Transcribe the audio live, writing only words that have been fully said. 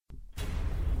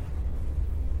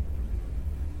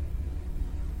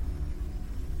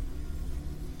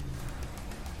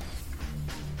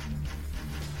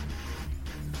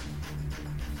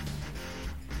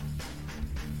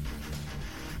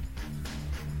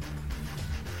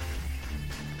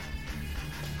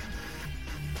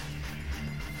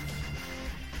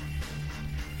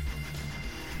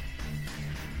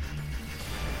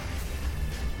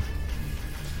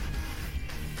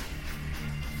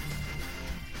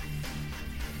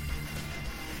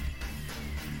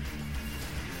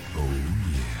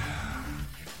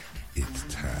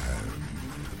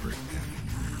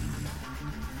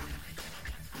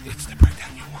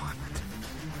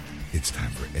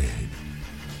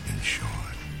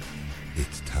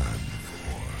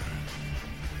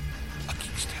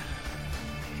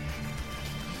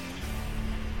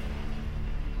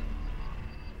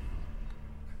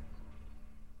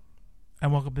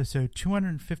And welcome to episode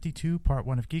 252, part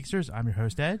 1 of Geeksters. I'm your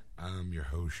host, Ed. I'm your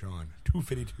host, Sean.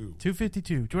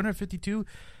 252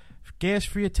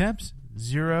 gas-free attempts,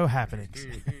 0 happenings.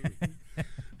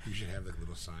 You should have that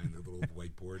little sign, the little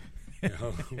whiteboard. You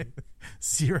know?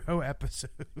 0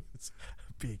 episodes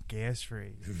being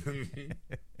gas-free.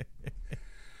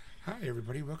 Hi,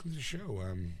 everybody. Welcome to the show.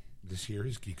 This here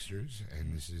is Geeksters,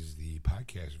 and this is the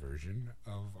podcast version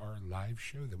of our live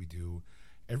show that we do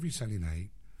every Sunday night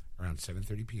around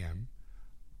 7:30 p.m.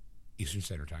 Eastern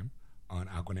Standard Time on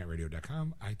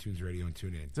AquanetRadio.com, iTunes Radio, and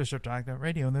TuneIn. So start talking about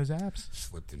radio and those apps.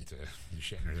 Slipped into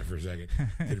Shatner there for a second.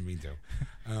 Didn't mean to.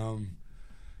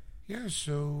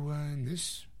 So in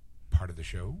this part of the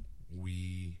show,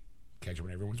 we catch up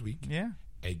on everyone's week. Yeah.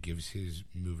 Ed gives his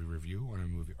movie review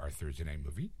on our Thursday night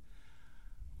movie.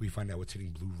 We find out what's hitting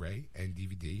Blu-ray and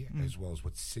DVD, as well as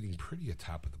what's sitting pretty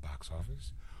atop of the box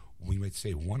office. We might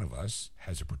say one of us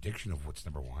has a prediction of what's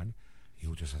number one.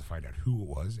 He'll just have to find out who it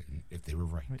was and if they were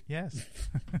right. Yes.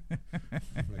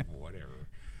 Like, whatever.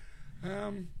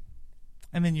 And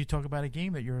then you talk about a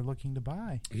game that you're looking to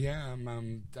buy. Yeah,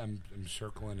 I'm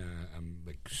circling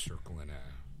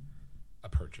a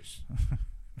purchase.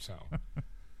 So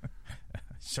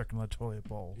Circling a toilet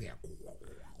bowl. yeah.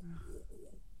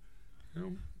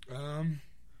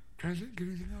 Trying to think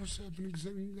anything else been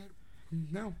exciting that?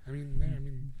 No,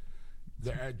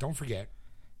 don't forget,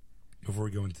 before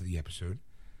we go into the episode,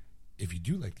 if you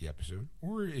do like the episode,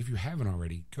 or if you haven't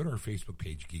already, go to our Facebook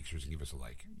page, Geeksters, and give us a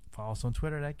like. Follow us on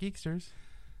Twitter at Geeksters.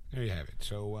 There you have it.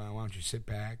 So why don't you sit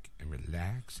back and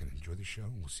relax and enjoy the show,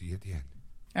 and we'll see you at the end.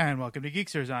 And welcome to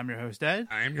Geeksters. I'm your host, Ed.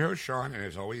 I am your host, Sean, and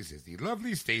as always is the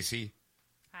lovely Stacy.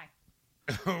 Hi.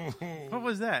 What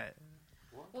was that?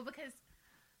 Well, because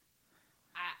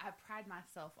I pride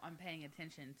myself on paying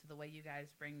attention to the way you guys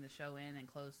bring the show in and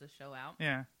close the show out.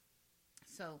 Yeah.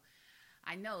 So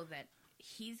I know that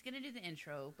he's going to do the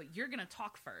intro, but you're going to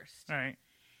talk first. All right.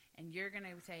 And you're going to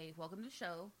say, welcome to the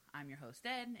show. I'm your host,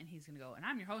 Ed. And he's going to go, and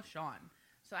I'm your host, Sean.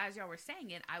 So as y'all were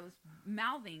saying it, I was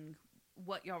mouthing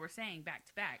what y'all were saying back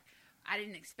to back. I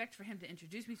didn't expect for him to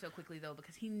introduce me so quickly, though,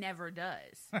 because he never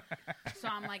does. So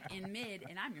I'm like in mid,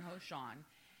 and I'm your host, Sean.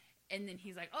 And then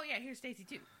he's like, oh, yeah, here's Stacy,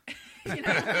 too. You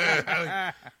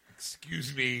know?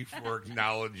 Excuse me for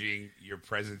acknowledging your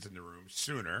presence in the room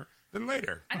sooner than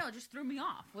later. I know, it just threw me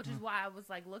off, which is why I was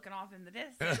like looking off in the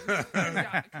distance.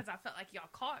 Because I felt like y'all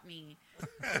caught me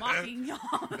mocking y'all.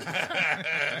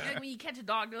 Like when you catch a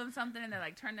dog doing something and they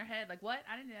like turn their head, like, what?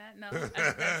 I didn't do that. No,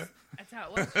 that's how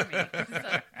it was for me.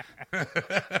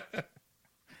 So,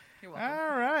 you're welcome.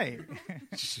 All right.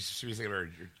 She was saying your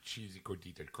cheesy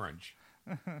gordita crunch.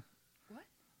 What?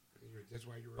 That's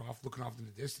why you were off looking off in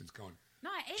the distance going, No,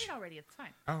 I ate it already. It's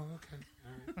fine. oh, okay.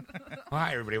 All right. Well,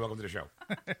 hi, everybody. Welcome to the show.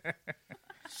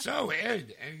 So,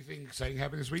 Ed, anything exciting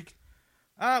happened this week?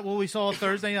 Well, we saw a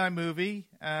Thursday night movie.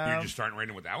 You're just starting right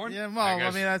in with that one? Yeah, well,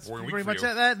 I mean, that's boring pretty week much for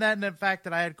you. that. And the fact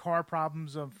that I had car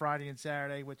problems on Friday and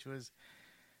Saturday, which was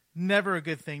never a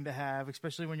good thing to have,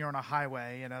 especially when you're on a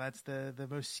highway. You know, that's the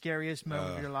most scariest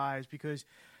moment of your lives, because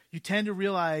you tend to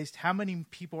realize how many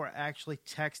people are actually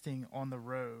texting on the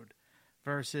road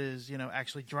versus,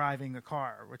 actually driving a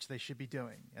car, which they should be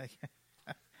doing.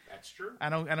 That's true. I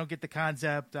don't get the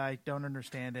concept. I don't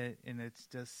understand it, and it's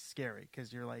just scary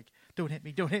because you're like, don't hit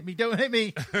me, don't hit me, don't hit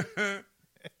me.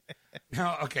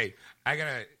 Now, okay,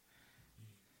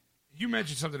 you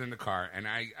mentioned something in the car, and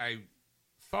I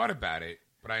thought about it,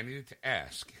 but I needed to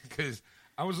ask because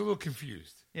I was a little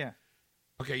confused. Yeah.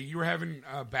 Okay, you were having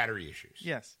battery issues.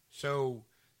 Yes. So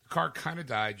the car kind of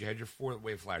died. You had your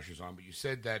 4-way flashers on, but you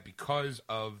said that because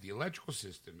of the electrical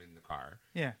system in the car,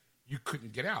 Yeah. you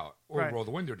couldn't get out or Right. roll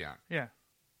the window down. Yeah.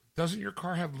 Doesn't your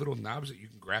car have little knobs that you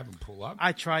can grab and pull up?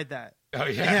 I tried that. Oh,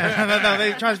 Yeah.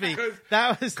 No, trust me.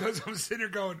 That was Because I'm sitting there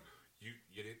going, you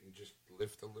didn't just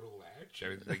lift the little latch? I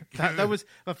mean, like, that was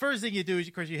the first thing you do is,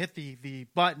 of course, you hit the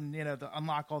button, to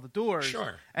unlock all the doors.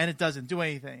 Sure. And it doesn't do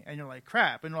anything. And you're like,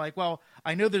 crap. And you're like, well,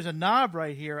 I know there's a knob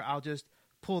right here. I'll just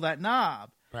pull that knob.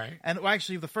 Right. And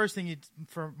actually, the first thing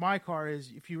for my car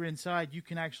is if you're inside, you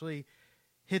can actually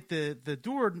hit the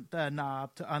door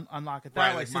knob to unlock it that Right,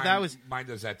 way. like So mine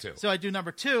does that too. So I do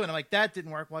number 2, and I'm like, that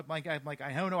didn't work. Well, I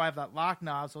know I have that lock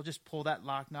knob, so I'll just pull that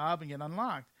lock knob and get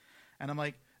unlocked. And I'm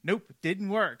like, nope, didn't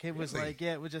work. It was Really? like,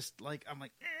 it was just like, I'm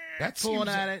like, That pulling seems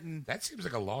at it, and that seems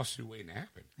like a lawsuit waiting to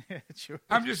happen. sure.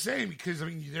 I'm just saying because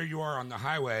there you are on the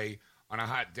highway on a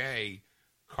hot day,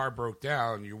 car broke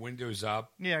down, your window's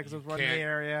up. Yeah, because I was you running the can't-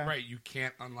 area. Right, you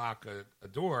can't unlock a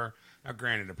door. Now,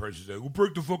 granted, the person's like, "We'll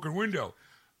break the fucking window."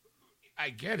 I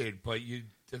get it, but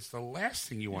that's the last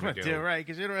thing you want to do. Right,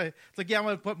 because it's like, I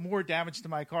want to put more damage to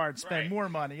my car and spend more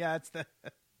money. Yeah, it's the...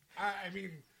 I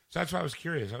mean, so that's why I was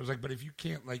curious. I was like, but if you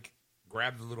can't, like,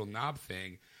 grab the little knob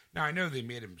thing. Now, I know they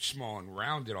made them small and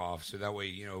rounded off, so that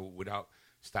way, without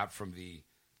stop from the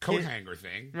coat hanger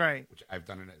thing. Right. Which I've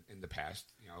done in the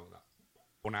past,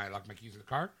 when I lock my keys in the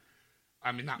car.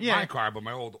 I mean, not my car, but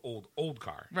my old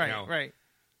car. Right, right.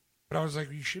 But I was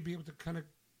like, you should be able to kind of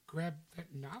grab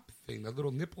that knob thing, that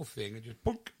little nipple thing, and just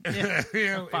boom,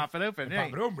 pop it open.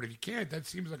 Pop it open. But if you can't, that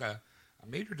seems like a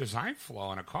major design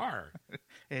flaw in a car.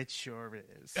 It sure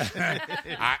is.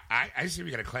 I see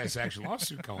we got a class action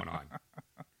lawsuit going on.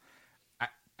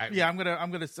 I'm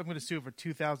gonna sue for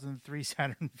 2003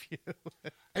 Saturn Vue.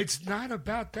 It's not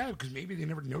about that because maybe they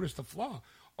never noticed the flaw.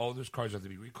 All those cars have to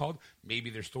be recalled. Maybe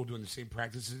they're still doing the same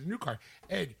practices as a new car.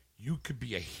 Ed, you could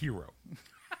be a hero.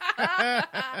 Ed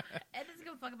doesn't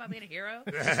give a fuck about being a hero.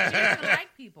 He doesn't like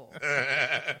people.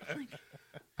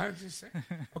 I was just saying.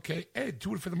 Okay, Ed,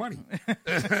 do it for the money.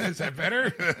 Is that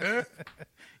better?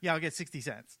 Yeah, I'll get 60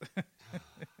 cents.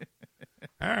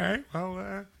 All right.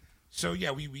 Well, so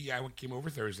yeah, I came over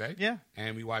Thursday. Yeah.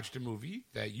 And we watched a movie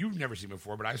that you've never seen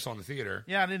before, but I saw in the theater.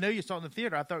 Yeah, I didn't know you saw it in the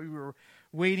theater. I thought we were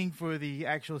waiting for the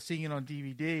actual seeing it on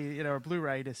DVD, or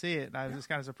Blu-ray to see it, and I was just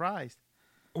kind of surprised.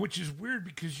 Which is weird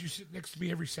because you sit next to me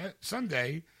every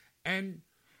Sunday, and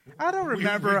I don't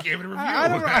remember. We gave it a review. I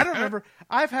don't remember.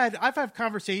 I've had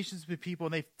conversations with people,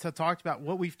 and they've talked about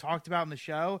what we've talked about in the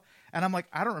show, and I'm like,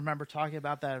 I don't remember talking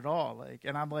about that at all. Like,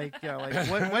 and I'm like,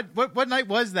 what night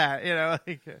was that?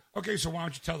 Okay, so why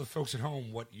don't you tell the folks at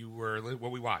home what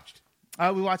we watched?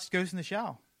 We watched Ghost in the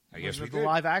Shell. I guess we did. The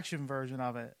live action version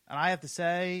of it, and I have to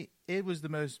say, it was the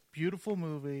most beautiful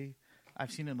movie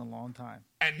I've seen in a long time.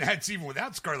 And that's even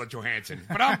without Scarlett Johansson.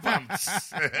 But I'm pumped.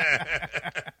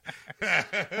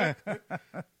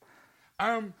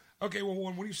 Okay, well,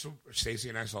 when you saw Stacey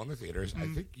and I saw in the theaters, I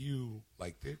think you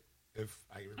liked it. I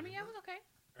mean, it was okay.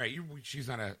 All right, she's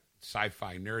not a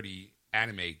sci-fi nerdy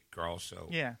anime girl, so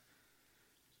yeah.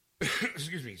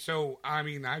 Excuse me. So, I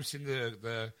mean, I've seen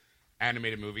the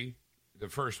animated movie, the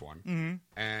first one,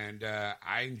 and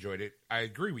I enjoyed it. I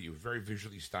agree with you. Very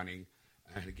visually stunning.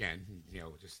 And again,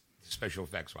 just special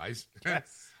effects wise.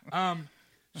 Yes.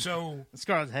 So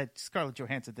Scarlett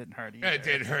Johansson didn't hurt either. It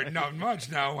didn't hurt not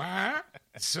much, no. Huh?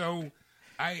 So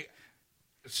I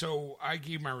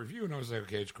gave my review and I was like,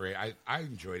 okay, it's great. I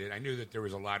enjoyed it. I knew that there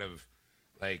was a lot of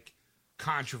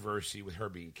controversy with her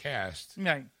being cast.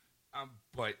 Right.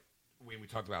 But when we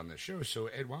talked about it on the show, so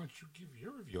Ed, why don't you give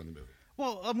your review on the movie?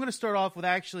 Well, I'm going to start off with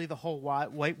actually the whole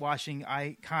whitewashing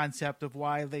concept of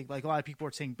why a lot of people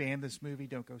are saying ban this movie,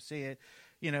 don't go see it.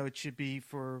 It should be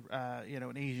for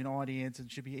an Asian audience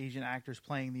and should be Asian actors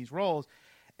playing these roles.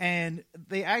 And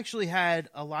they actually had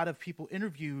a lot of people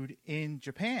interviewed in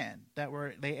Japan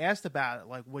they asked about it,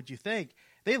 like, what'd you think?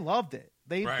 They loved it.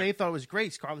 They thought it was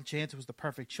great. Scarlett Johansson was the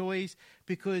perfect choice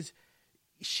because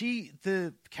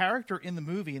the character in the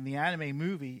movie, in the anime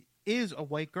movie, is a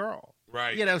white girl.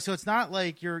 Right. So it's not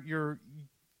like you're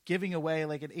giving away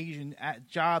like an Asian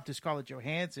job to Scarlett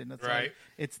Johansson. It's right.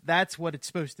 That's what it's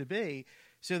supposed to be.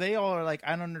 So they all are like, I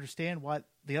don't understand what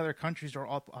the other countries are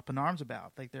up in arms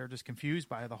about. Like they're just confused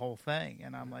by the whole thing.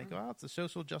 And I'm like, well, it's the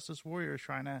social justice warriors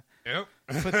trying to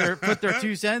put their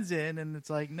 2 cents in, and it's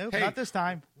like, nope, not this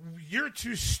time. You're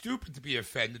too stupid to be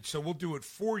offended, so we'll do it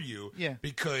for you. Yeah.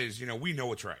 Because we know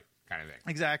what's right, kind of thing.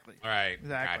 Exactly. All right.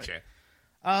 Exactly.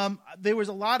 Gotcha. There was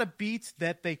a lot of beats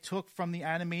that they took from the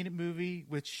animated movie,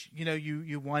 which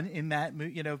you won in that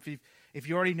movie. If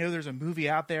you already know there's a movie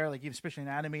out there, like especially an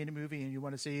animated movie, and you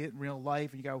want to see it in real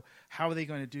life, and you go, how are they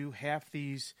going to do half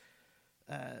these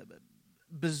not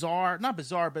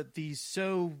bizarre, but these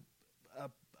so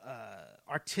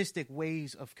artistic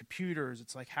ways of computers?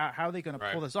 It's like how are they going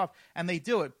to pull this off? And they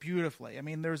do it beautifully. I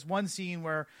mean, there's one scene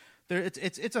where.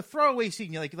 It's a throwaway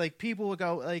scene. Like people will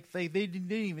go like they didn't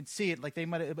even see it. Like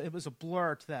it was a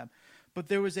blur to them. But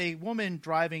there was a woman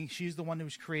driving. She's the one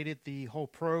who's created the whole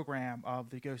program of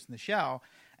the Ghost in the Shell.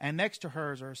 And next to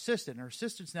her is her assistant. Her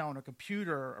assistant's now on a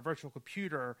computer, a virtual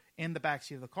computer, in the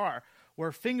backseat of the car, where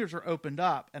her fingers are opened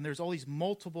up, and there's all these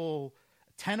multiple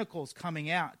tentacles coming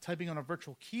out, typing on a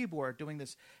virtual keyboard, doing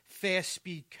this fast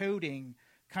speed coding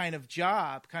kind of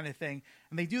job kind of thing.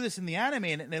 And they do this in the anime,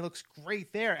 and it looks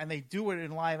great there, and they do it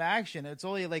in live action. It's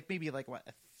only maybe a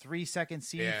 3-second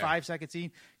scene, 5-second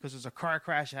scene, because there's a car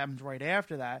crash that happens right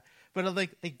after that. But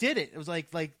they did it. It was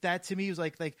like that to me was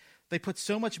like they put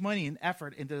so much money and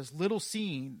effort into this little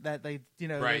scene that they gave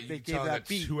that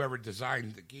beat. Whoever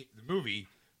designed the movie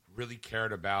really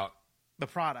cared about The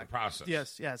product. The process.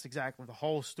 Yes, exactly. The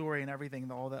whole story and everything,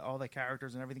 all the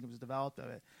characters and everything that was developed of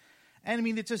it. And I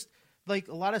mean, it's just like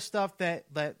a lot of stuff that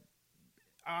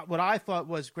what I thought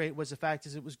was great was the fact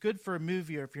is it was good for a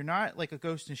movie, or if you're not like a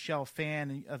Ghost in the Shell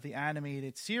fan of the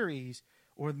animated series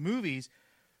or the movies,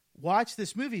 watch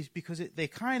this movie because they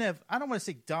kind of, I don't want to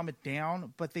say dumb it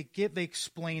down, but they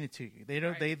explain it to you. They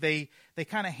don't they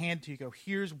kind of hand to you, go,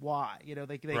 here's why.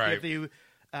 They give you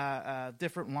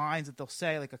different lines that they'll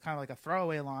say, like a kind of like a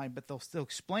throwaway line, but they'll still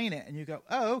explain it, and you go,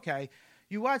 oh, okay.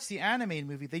 You watch the animated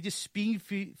movie; they just speed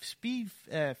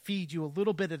feed you a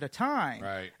little bit at a time,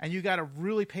 right? And you got to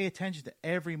really pay attention to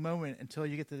every moment until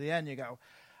you get to the end. You go,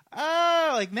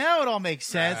 oh, like now it all makes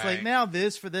sense. Right. Like now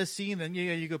this for this scene, and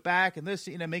you go back and this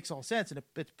scene, it makes all sense, and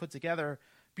it's put together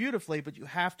beautifully. But you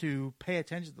have to pay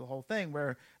attention to the whole thing.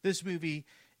 Where this movie,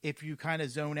 if you kind of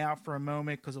zone out for a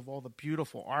moment because of all the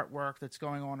beautiful artwork that's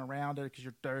going on around it,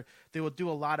 because they will do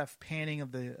a lot of panning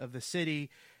of the city.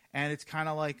 And it's kind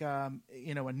of like, a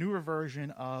newer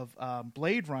version of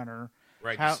Blade Runner.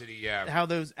 Right, the city, yeah. How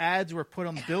those ads were put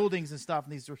on the buildings and stuff,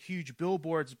 and these are huge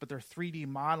billboards, but they're 3D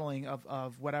modeling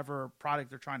of whatever product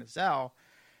they're trying to sell.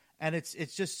 And it's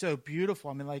just so beautiful.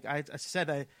 I mean, like I said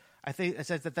that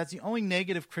that's the only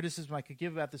negative criticism I could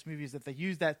give about this movie is that they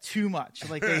used that too much.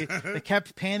 Like they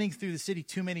kept panning through the city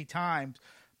too many times.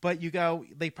 But you go,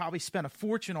 they probably spent a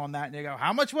fortune on that, and you go,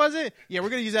 how much was it? Yeah, we're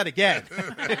going to use that again.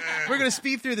 We're going to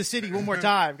speed through the city one more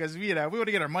time because we want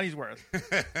to get our money's worth.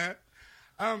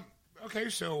 Okay,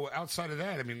 so outside of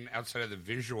that, I mean, outside of the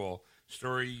visual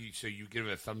story, so you give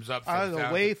it a thumbs up.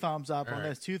 Way thumbs up on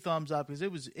this, 2 thumbs up because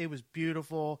it was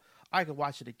beautiful. I could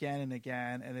watch it again and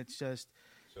again, and it's just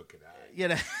so could I.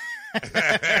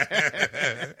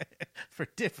 For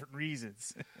different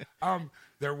reasons.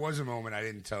 There was a moment I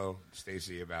didn't tell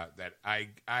Stacy about that. I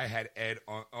had Ed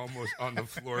almost on the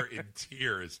floor in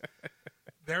tears.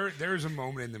 There's a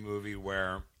moment in the movie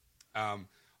where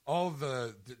all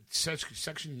the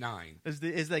Section 9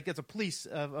 is like it's a police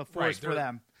force for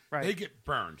them. Right. They get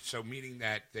burned, so meaning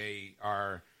that they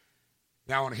are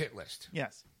now on a hit list.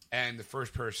 Yes. And the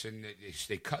first person that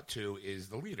they cut to is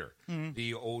the leader,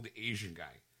 the old Asian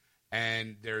guy.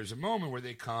 And there's a moment where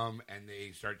they come and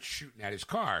they start shooting at his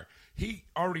car. He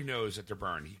already knows that they're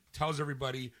burned. He tells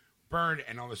everybody, burned,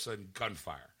 and all of a sudden,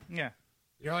 gunfire. Yeah.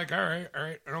 You're like, all right.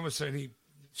 And all of a sudden, he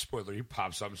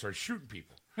pops up and starts shooting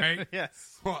people, right?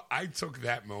 Yes. Well, I took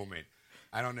that moment.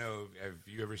 I don't know, have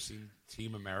you ever seen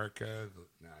Team America?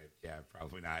 No, yeah,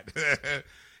 probably not.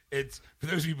 It's, for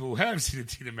those people who have seen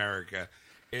Team America,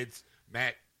 it's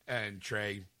Matt and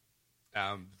Trey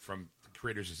from the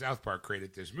creators of South Park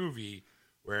created this movie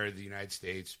where the United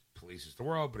States polices the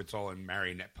world, but it's all in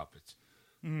marionette puppets.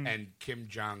 Mm. And Kim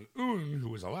Jong-un, who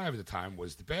was alive at the time,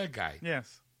 was the bad guy.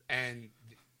 Yes. And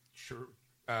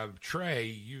Trey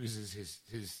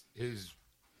uses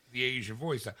the Asian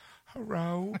voice, like,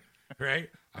 hello, right?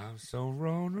 I'm so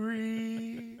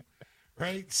Ronry,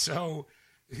 right? So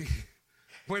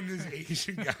when this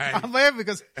Asian guy, I'm laughing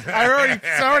because it's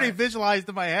already visualized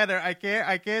in my head. I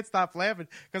can't stop laughing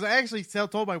because I actually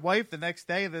told my wife the next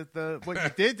day that what you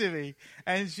did to me,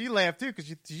 and she laughed too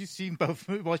because she's seen both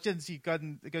movies. Well, she didn't see Ghost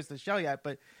in the Shell yet,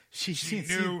 but she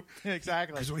knew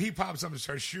exactly. Because when he pops up and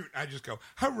starts shooting, I just go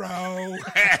hello,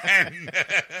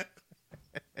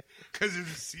 because there's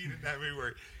a scene in that movie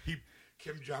where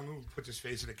Kim Jong-un puts his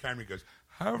face in the camera and goes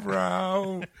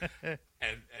hello, and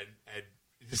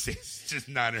it's just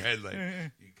nodding her head like,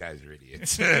 you guys are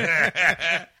idiots. If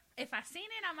I seen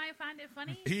it, I might find it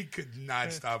funny. He could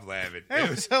not stop laughing. It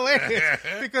was hilarious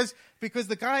because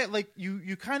the guy, like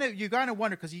you kind of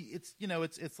wonder because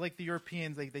it's like the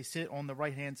Europeans, like they sit on the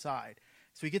right hand side.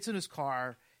 So he gets in his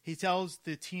car. He tells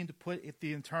the team to put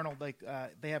the internal,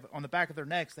 they have on the back of their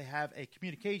necks, they have a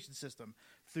communication system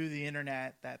through the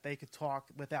internet that they could talk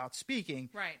without speaking.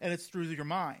 Right. And it's through your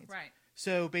minds. Right.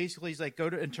 So basically, he's like, go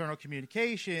to internal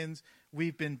communications.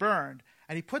 We've been burned.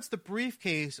 And he puts the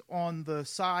briefcase on the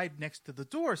side next to the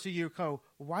door. So you go,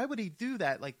 why would he do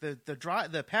that? Like the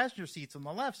passenger seat's on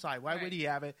the left side. Why would he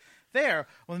have it there?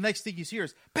 Well, the next thing you see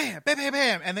is bam, bam, bam,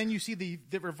 bam. And then you see the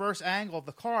reverse angle of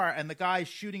the car and the guy's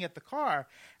shooting at the car.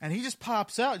 And he just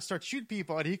pops out and starts shooting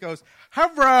people. And he goes,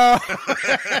 hurrah!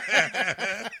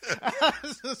 I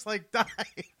was just like dying.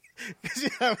 Because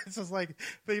it's just like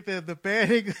the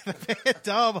bad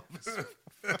dub.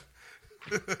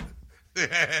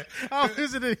 I'll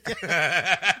visit it again.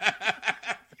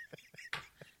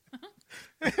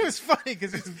 It was funny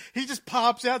because he just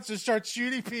pops out and just starts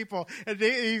shooting people, and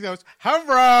he goes,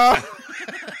 "Hurrah!"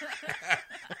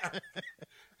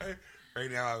 Right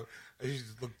now, I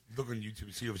just look on YouTube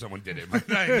to see if someone did it. But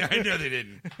I know they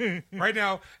didn't. Right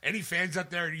now, any fans out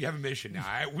there, you have a mission now.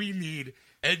 We need,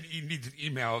 Ed needs an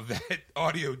email of that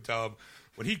audio dub.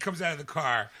 When he comes out of the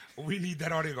car, we need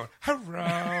that audio going,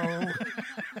 hello.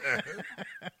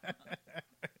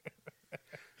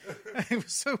 It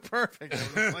was so perfect.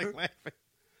 I was like laughing.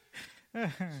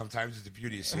 Sometimes it's the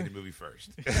beauty of seeing the movie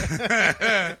first.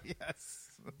 Yes.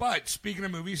 But speaking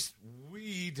of movies,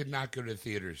 we did not go to the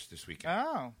theaters this weekend.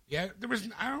 Oh. Yeah,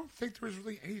 I don't think there was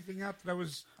really anything out that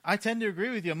was. I tend to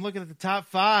agree with you. I'm looking at the top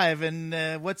 5,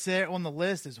 and what's there on the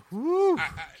list is whoo.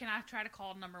 Can I try to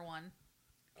call number 1?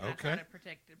 Can I Okay. try to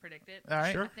predict it? All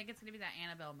right. Sure. I think it's going to be that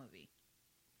Annabelle movie.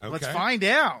 Okay. Let's find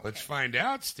out. Let's find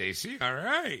out, Stacy. All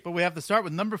right. But we have to start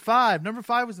with number 5. Number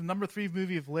 5 was the number 3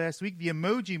 movie of last week, The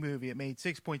Emoji Movie. It made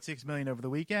 $6.6 million over the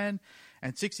weekend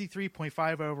and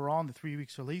 $63.5 overall in the 3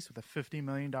 weeks release with a $50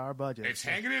 million budget. It's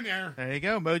hanging in there. There you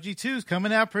go. Emoji 2 is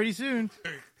coming out pretty soon.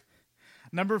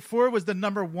 Number 4 was the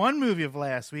number 1 movie of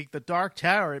last week, The Dark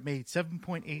Tower. It made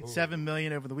 $7.87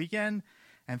 million over the weekend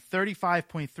and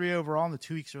 $35.3 overall in the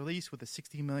 2 weeks release with a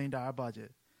 $60 million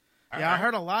budget. Yeah, I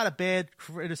heard a lot of bad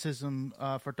criticism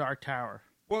for Dark Tower.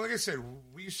 Well, like I said,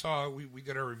 we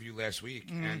did our review last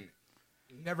week, and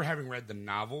never having read the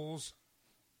novels,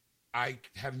 I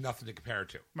have nothing to compare it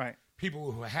to. Right.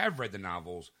 People who have read the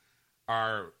novels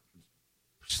are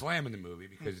slamming the movie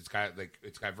because it's got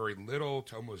very little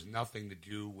to almost nothing to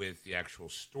do with the actual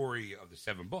story of the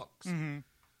 7 books. Mm-hmm.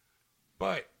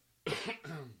 But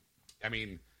I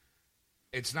mean,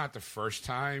 it's not the first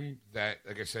time that,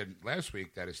 like I said last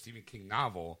week, that a Stephen King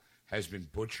novel has been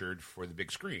butchered for the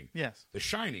big screen. Yes. The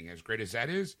Shining, as great as that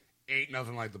is, ain't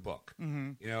nothing like the book.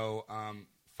 Mm-hmm. You know,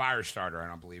 Firestarter, I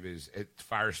don't believe it's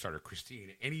Firestarter, Christine.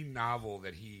 Any novel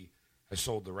that he has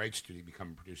sold the rights to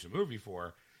become a producer movie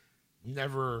for, it's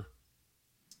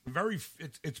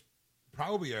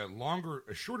probably a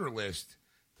shorter list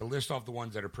to list off the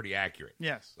ones that are pretty accurate.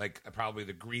 Yes. Like probably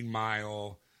The Green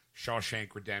Mile,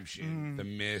 Shawshank Redemption, The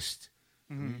Mist,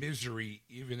 Misery,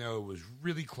 even though it was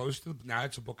really close to now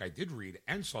it's a book I did read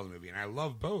and saw the movie, and I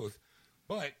love both,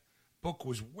 but book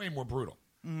was way more brutal.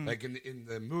 Like in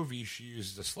the movie, she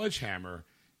uses a sledgehammer.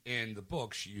 In the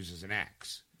book, she uses an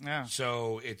axe. Yeah.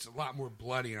 So it's a lot more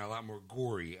bloody and a lot more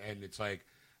gory, and it's like,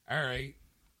 all right,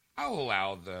 I'll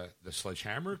allow the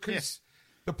sledgehammer because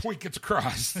the point gets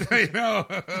across. You know,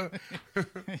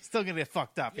 He's still going to get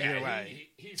fucked up either way.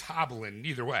 he's hobbling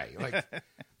either way. Like,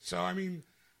 so I mean,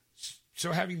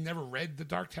 so having never read the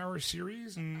Dark Tower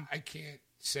series, I can't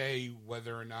say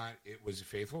whether or not it was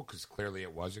faithful because clearly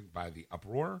it wasn't by the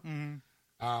uproar.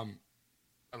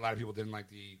 A lot of people didn't like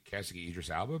the casting of Idris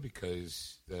Elba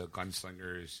because the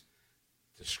gunslingers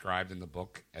described in the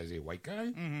book as a white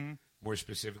guy, more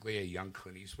specifically a young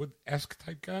Clint Eastwood-esque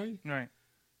type guy. Right.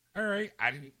 All right,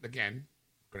 I didn't. Again,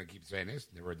 going to keep saying this.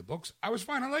 Never read the books. I was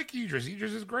fine. I like Idris.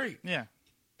 Idris is great. Yeah.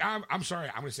 I'm sorry.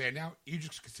 I'm going to say it now.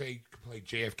 Idris could play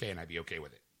JFK, and I'd be okay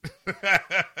with it.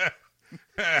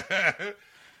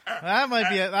 That might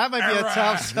be a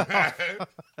tough sell.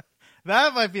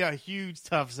 That might be a huge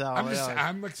tough sell.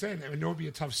 I'm like saying, I know it'd be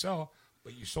a tough sell,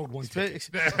 but you sold one ticket.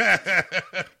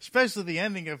 Especially the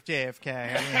ending of JFK.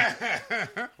 I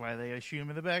mean, why are they going to shoot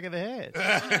him in the back of the head?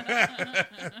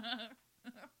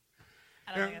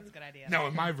 I don't think that's a good idea. No,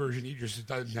 in my version, he just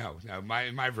doesn't. No.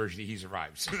 In my version, he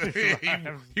survives.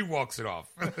 he walks it off.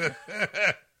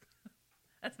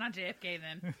 That's not JFK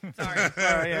then. Sorry.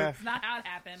 Yeah. It's not how it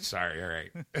happened. Sorry. All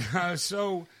right.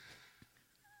 So,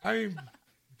 I mean,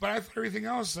 but I thought everything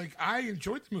else. Like, I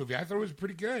enjoyed the movie. I thought it was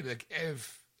pretty good. Like,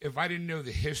 if I didn't know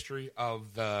the history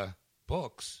of the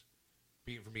books,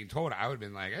 from being told, I would have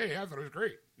been like, hey, I thought it was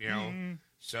great. You know.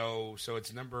 So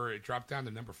it dropped down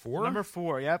to number 4. Number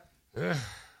 4. Yep. All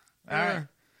right.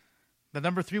 The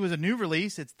number 3 was a new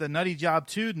release. It's The Nutty Job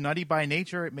 2, Nutty by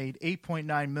Nature. It made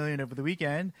 $8.9 million over the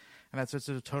weekend, and that's what's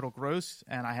the total gross.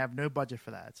 And I have no budget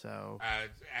for that, so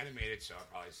it's animated, so I'll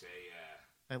probably say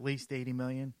at least $80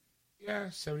 million. Yeah,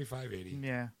 75, 80.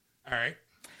 Yeah. All right.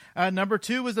 Number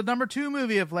 2 was the number 2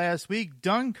 movie of last week,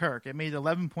 Dunkirk. It made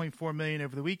 $11.4 million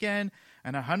over the weekend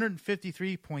and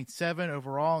 $153.7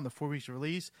 overall in the 4 weeks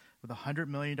release with a $100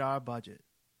 million budget.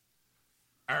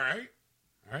 All right.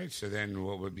 So then,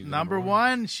 what would be number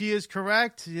 1? She is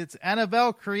correct. It's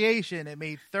Annabelle Creation. It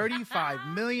made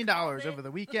 $35 million over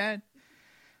the weekend,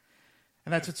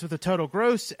 and that's what's with the total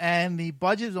gross. And the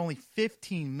budget is only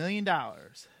 $15 million.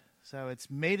 So it's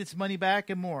made its money back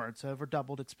and more. It's over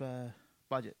doubled its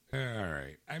budget. All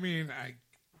right. I mean,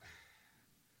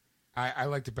 I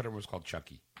liked it better when it was called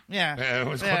Chucky. Yeah. It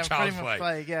was called Child's pretty much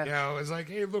Play. yeah. You know, it was like,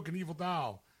 hey, look, an evil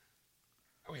doll.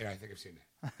 Oh, wait, I think I've seen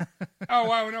that. Oh,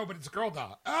 wow, no, but it's a girl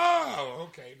doll. Oh,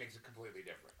 okay. It makes it completely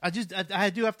different. I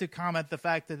do have to comment the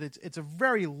fact that it's a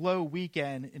very low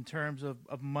weekend in terms of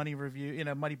money review,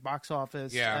 money box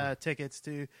office tickets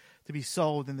to be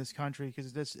sold in this country,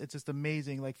 because it's just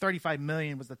amazing. Like 35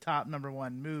 million was the top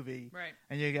 #1 movie, Right?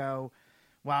 And you go,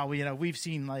 wow, we've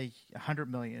seen like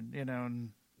 100 million, and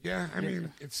Yeah, I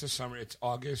mean, it's the summer. It's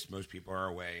August. Most people are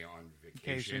away on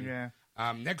vacation. yeah.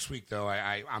 Next week, though,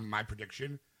 I'm my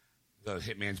prediction, The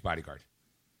Hitman's Bodyguard.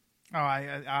 Oh,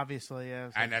 I obviously,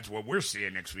 yeah. And that's what we're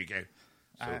seeing next weekend.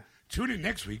 So tune in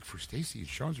next week for Stacy and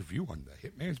Sean's review on The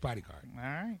Hitman's Bodyguard. All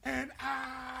right. And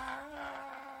I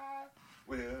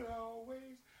will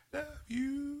always love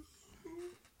you.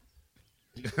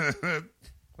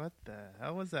 What the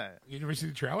hell was that? You never seen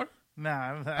the trailer?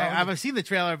 No, I've seen the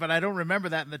trailer, but I don't remember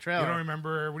that in the trailer. You don't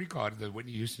remember, what do you call it, the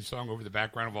Whitney Houston song over the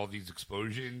background of all these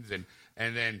explosions, and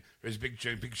then there's a big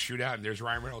shootout, and there's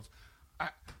Ryan Reynolds. I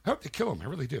hope they kill him. I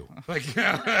really do.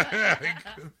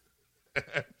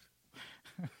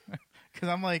 Because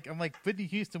I'm like Whitney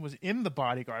Houston was in The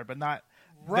Bodyguard, but not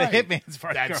right. The Hitman's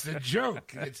Bodyguard. That's the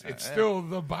joke. It's still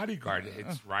The Bodyguard.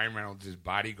 It's Ryan Reynolds is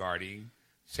bodyguarding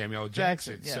Samuel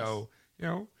Jackson. Yes. So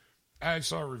I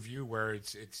saw a review where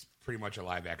it's pretty much a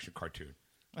live action cartoon.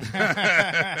 I'm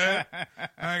like,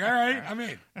 all right, I'm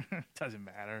in. Doesn't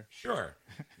matter. Sure.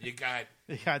 You got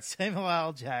Samuel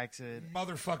L. Jackson.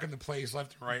 Motherfucking the place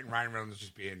left and right, and Ryan Reynolds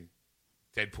just being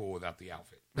Deadpool without the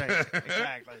outfit. Right,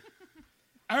 exactly.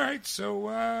 All right,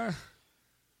 so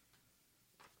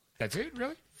that's it,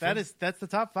 really? That's the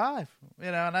top 5.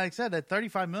 And like I said, that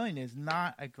 35 million is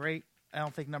not a great, I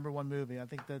don't think, #1 movie. I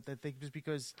think just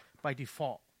because by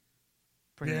default.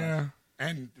 Pretty much.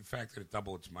 And the fact that it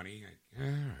doubled its money, all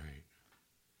right.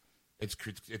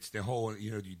 It's the whole,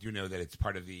 you do know that it's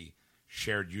part of the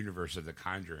shared universe of The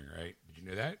Conjuring, right? Did you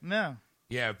know that? No.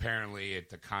 Yeah, apparently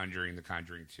The Conjuring, The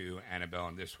Conjuring 2, Annabelle,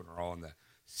 and this one are all in the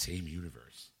same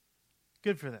universe.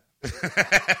 Good for them.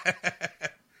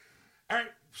 All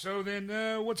right, so then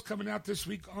what's coming out this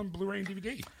week on Blu-ray and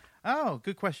DVD? Oh,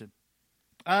 good question.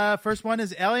 First one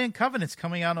is Alien Covenant's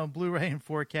coming out on Blu-ray and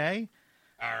 4K.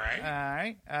 All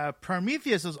right.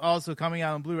 Prometheus is also coming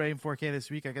out on Blu-ray and 4K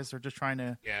this week. I guess they're just trying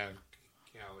to... Yeah,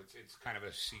 it's kind of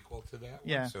a sequel to that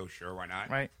one, so sure, why not?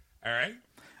 Right. All right.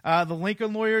 The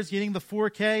Lincoln Lawyer's getting the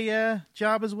 4K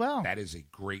job as well. That is a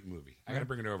great movie. I got to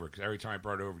bring it over, because every time I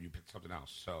brought it over, you picked something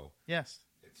else. So yes.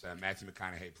 It's Matthew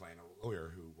McConaughey playing a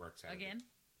lawyer who works at... Again?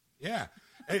 Yeah.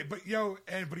 Hey, but he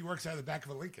works out of the back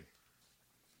of a Lincoln.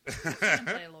 I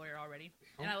play a lawyer already,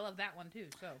 and I love that one too.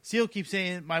 So Seal keeps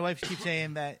saying, my wife keeps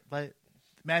saying that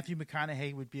Matthew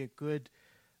McConaughey would be a good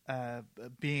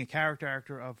being a character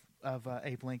actor of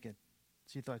Abe Lincoln.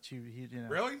 She thought he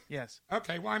Really? Yes.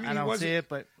 Okay. Well, I mean, I don't see it,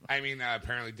 but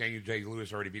apparently Daniel J.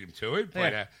 Lewis already beat him to it,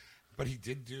 but he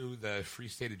did do the Free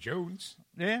State of Jones.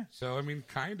 Yeah. So I mean,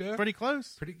 kind of pretty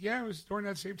close. Yeah, it was during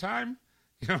that same time.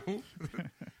 All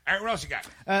right, what else you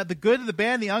got? The Good, the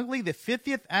Bad, the Ugly, the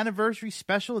 50th anniversary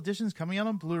special editions coming out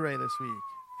on Blu-ray this week.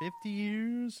 50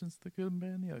 years since the Good, the Bad,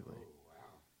 and the Ugly. Oh,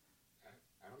 wow.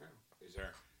 I don't know. Is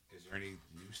there any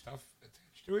new stuff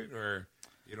attached to it, or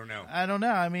you don't know? I don't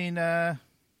know. I mean,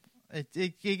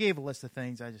 it gave a list of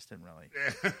things. I just didn't really.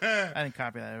 I didn't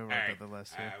copy that over the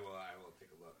list. Here. I will take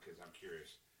a look because I'm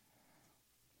curious.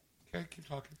 Okay, keep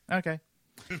talking. Okay.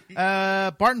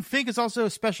 Barton Fink is also a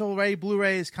special array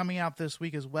Blu-ray is coming out this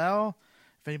week as well.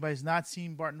 If anybody's not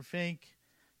seen Barton Fink,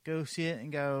 go see it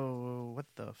and go, what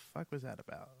the fuck was that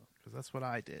about? Because that's what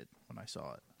I did when I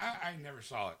saw it. I never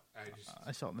saw it.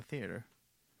 I saw it in the theater.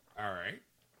 All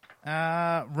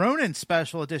right. Ronin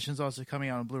special edition is also coming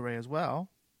out on Blu-ray as well.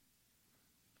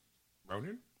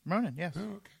 Ronin, yes. Oh,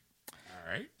 okay.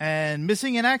 All right. And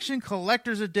Missing in Action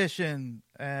Collector's Edition,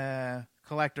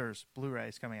 Collector's Blu-ray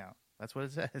is coming out. That's what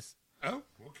it says. Oh,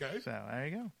 okay. So there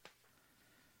you go.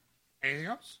 Anything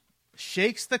else?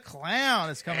 Shakes the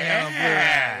Clown is coming out on Blu-ray.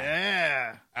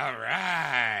 Yeah. All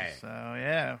right. So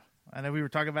yeah, I know we were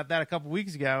talking about that a couple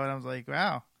weeks ago, and I was like,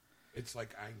 wow. It's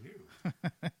like I knew.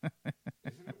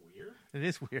 Isn't it weird? It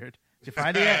is weird. Did you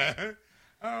find it yet?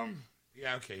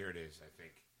 Yeah. Okay. Here it is. I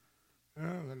think.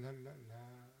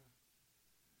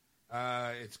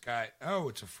 Oh, it's got.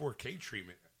 It's a 4K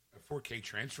treatment. A 4K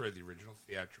transfer of the original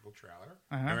theatrical trailer.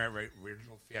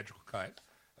 Original theatrical cut.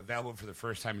 Available for the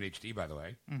first time in HD, by the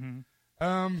way.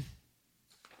 Mm-hmm.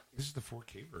 This is the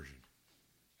 4K version,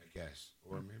 I guess.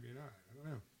 Or maybe not. I don't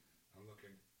know. I'm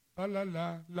looking. La,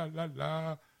 la, la, la,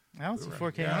 la. Now it's a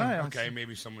 4K. Yeah. Okay,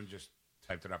 maybe someone just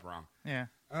typed it up wrong. Yeah.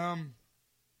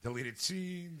 Deleted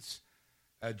scenes.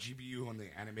 GBU on the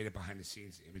animated behind the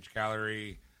scenes image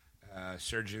gallery.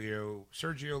 Sergio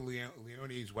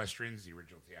Leone's westerns, the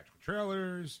original theatrical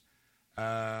trailers,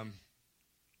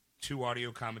 2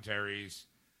 audio commentaries,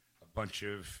 a bunch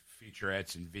of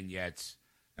featurettes and vignettes.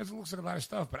 It looks like a lot of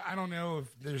stuff, but I don't know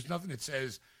if there's nothing that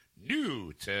says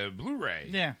new to Blu-ray.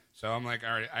 Yeah. So I'm like,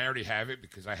 all right, I already have it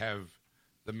because I have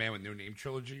the Man with No Name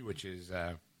trilogy, which is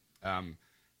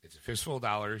it's a fistful of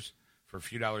dollars for a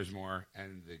few dollars more,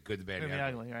 and the Good, the Bad, and the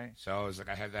Ugly, right? So I was like,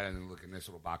 I have that, and then look in this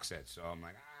little box set. So I'm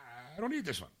like, I don't need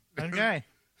this one. Okay.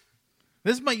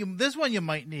 This one you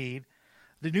might need.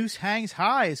 The Noose Hangs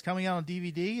High is coming out on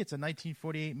DVD. It's a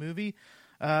 1948 movie.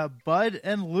 Bud Abbott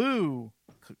and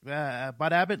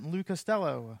Lou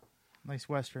Costello. Nice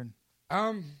Western.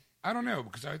 I don't know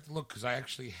because I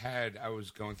was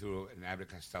going through an Abbott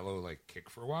Costello like kick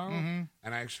for a while, and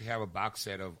I actually have a box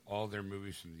set of all their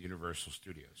movies from the Universal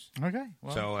Studios. Okay,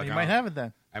 well, so like, you might have it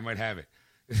then. I might have it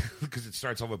because it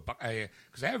starts off with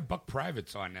because I have Buck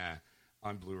Privates on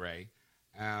Blu-ray.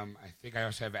 I think I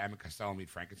also have Abbott Costello Meet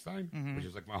Frankenstein, which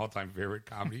is like my all-time favorite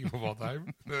comedy of all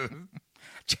time.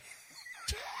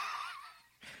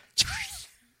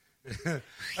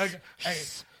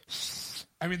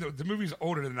 I mean, the movie's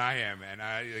older than I am, and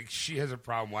she has a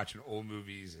problem watching old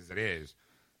movies as it is.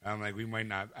 I'm like,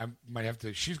 I might have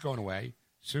to. She's going away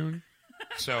soon,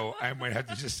 so I might have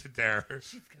to just sit there.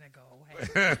 She's gonna go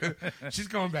away. She's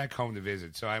going back home to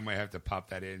visit, so I might have to pop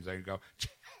that in so I can go.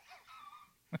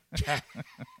 All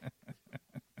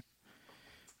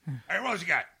right, what else you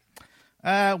got?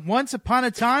 Once Upon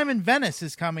a Time in Venice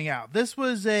is coming out. This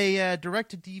was a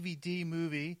direct-to-DVD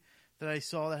movie that I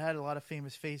saw that had a lot of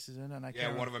famous faces in it.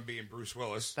 And one of them being Bruce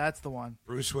Willis. That's the one.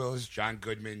 Bruce Willis, John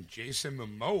Goodman, Jason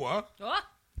Momoa, Oh,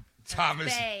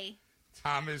 Thomas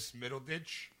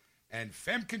Middleditch, and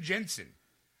Famke Jensen.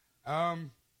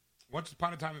 Once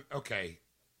Upon a Time, okay.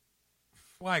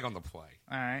 Flag on the play.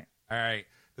 All right.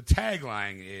 The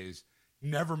tagline is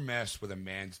 "Never mess with a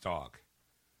man's dog."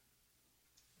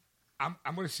 I'm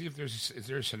going to see if is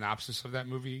there a synopsis of that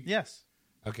movie? Yes.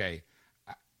 Okay.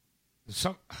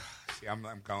 I'm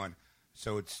going.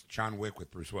 So it's John Wick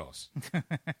with Bruce Willis.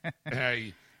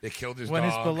 They killed his when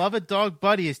dog. His beloved dog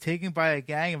Buddy is taken by a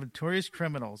gang of notorious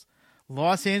criminals,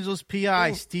 Los Angeles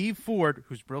PI Steve Ford,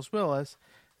 who's Bruce Willis,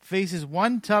 faces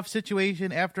one tough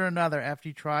situation after another after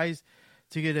he tries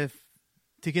to get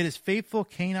his faithful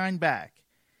canine back.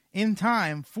 In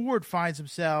time, Ford finds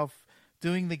himself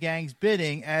doing the gang's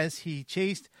bidding as he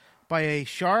chased by a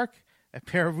shark, a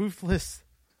pair of ruthless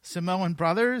Samoan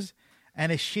brothers,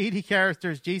 and his shady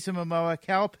characters Jason Momoa,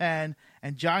 Cal Penn,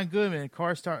 and John Goodman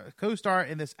co-star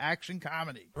in this action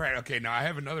comedy. Right. Okay. Now I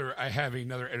have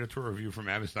another editorial review from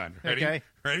Amazon. Ready? Okay.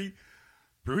 Ready?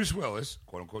 Bruce Willis,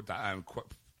 quote unquote,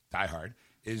 Die Hard,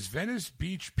 is Venice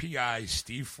Beach PI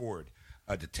Steve Ford,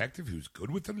 a detective who's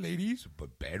good with the ladies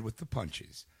but bad with the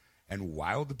punches, and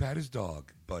wild about his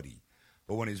dog Buddy.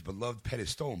 But when his beloved pet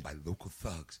is stolen by local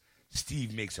thugs,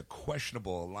 Steve makes a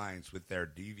questionable alliance with their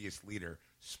devious leader,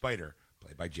 Spider,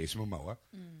 played by Jason Momoa,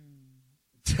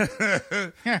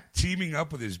 teaming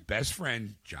up with his best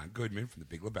friend, John Goodman from The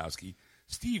Big Lebowski.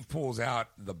 Steve pulls out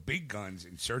the big guns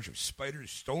in search of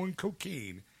Spider's stolen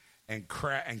cocaine and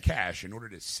cash in order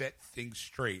to set things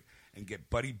straight and get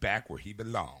Buddy back where he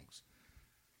belongs.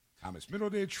 Thomas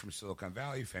Middleditch from Silicon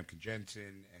Valley, Famke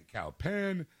Jensen, and Cal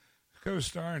Penn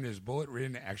co-star in his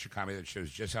bullet-ridden action comedy that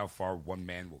shows just how far one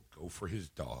man will go for his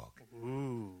dog.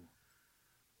 Ooh.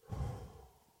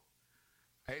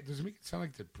 Does it make it sound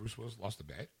like that Bruce Willis lost a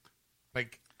bet?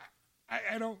 Like,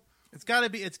 I don't. It's got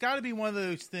to be one of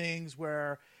those things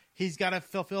where he's got to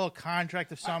fulfill a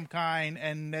contract of some kind,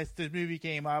 and the movie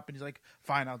came up, and he's like,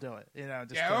 "Fine, I'll do it." It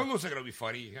almost like it'll be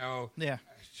funny. Yeah,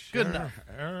 sure, good enough.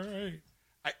 All right.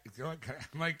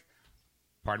 I'm like,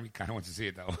 part of me kind of wants to see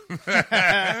it though.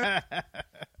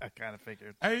 I kind of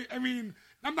figured. I mean,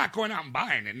 I'm not going out and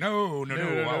buying it. No.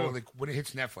 Like when it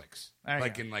hits Netflix,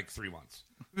 Okay. in 3 months,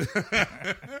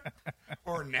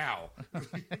 or now.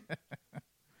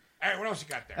 All right, what else you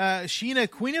got there? Sheena,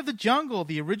 Queen of the Jungle,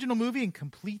 the original movie and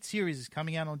complete series, is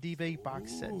coming out on DVD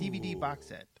box set. I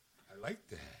like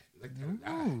that.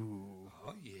 Oh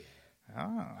yeah.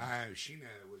 Sheena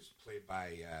was played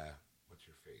by what's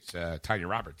her face? Tanya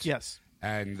Roberts. Yes.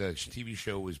 And the TV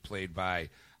show was played by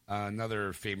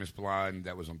another famous blonde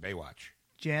that was on Baywatch.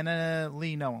 Jana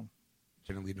Lee Nolan.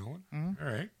 Mm-hmm.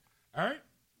 All right.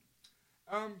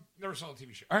 Never saw a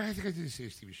TV show. I think I did see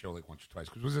this TV show like once or twice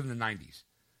because it was in the 90s.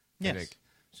 Yes. I think.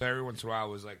 So every once in a while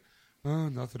it was like, oh,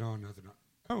 nothing on.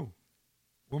 Oh,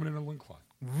 woman in a loincloth.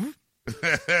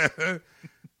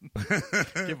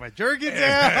 Get my jerkins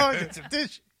out. Get some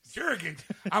dish. Jerkins.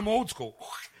 I'm old school.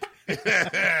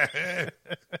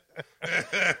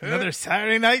 Another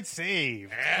Saturday night save.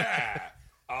 Yeah.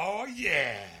 Oh,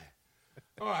 yeah.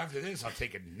 Oh, after this, I'll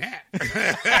take a nap.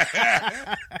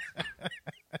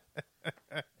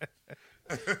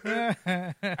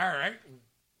 All right.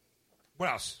 What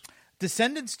else?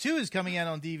 Descendants 2 is coming out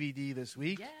on DVD this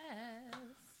week.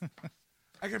 Yes.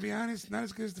 I gotta be honest, not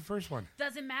as good as the first one.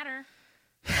 Doesn't matter.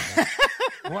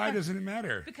 Why doesn't it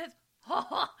matter? Because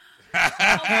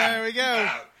There we go.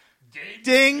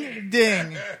 Ding,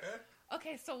 ding.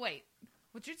 okay, so wait.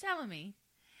 What you're telling me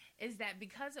is that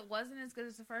because it wasn't as good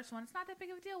as the first one, it's not that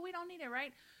big of a deal. We don't need it,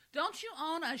 right? Don't you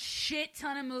own a shit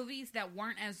ton of movies that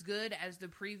weren't as good as the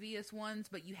previous ones,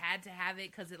 but you had to have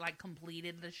it because it like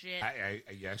completed the shit?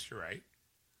 Yes, you're right.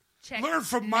 Check. Learn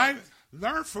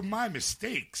from my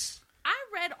mistakes. I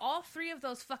read all 3 of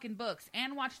those fucking books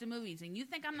and watched the movies, and you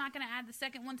think I'm not going to add the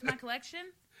second one to my collection?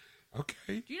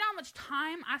 Okay. Do you know how much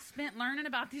time I spent learning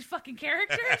about these fucking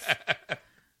characters?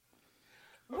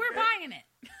 We're buying it.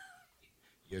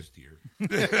 Yes, dear.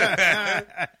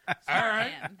 All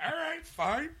right,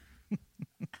 fine.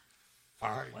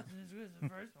 Fine. Wasn't as good as the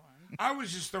first one. I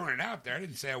was just throwing it out there. I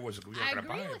didn't say I wasn't going to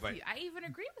buy it. But I even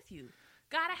agree with you.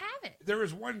 Gotta have it. there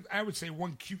was one, I would say,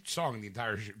 one cute song in the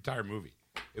entire movie.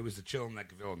 It was the Chillin'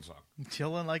 Like a Villain song.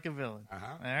 Chilling like a villain.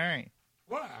 Uh-huh. All right.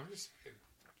 Well, I'm just saying.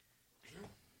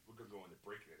 We're going to go into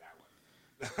breaking it that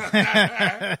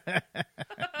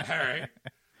way. All right.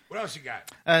 What else you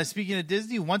got? Speaking of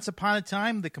Disney, Once Upon a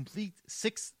Time, the complete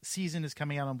 6th season is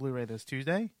coming out on Blu-ray this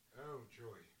Tuesday. Oh,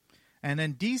 joy. And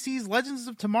then DC's Legends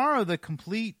of Tomorrow, the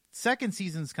complete 2nd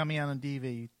season is coming out on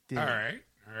DVD. All right.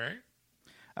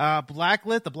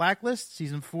 The Blacklist,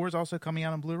 season 4 is also coming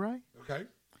out on Blu-ray. Okay.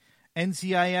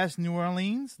 NCIS New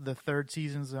Orleans, the 3rd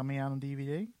season is coming out on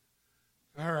DVD.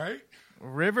 All right.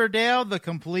 Riverdale, the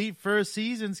complete 1st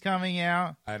season's coming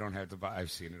out. I don't have to buy.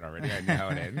 I've seen it already. I know how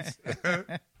it ends.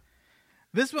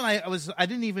 This one I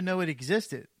didn't even know it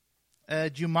existed.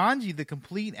 Jumanji, the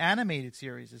complete animated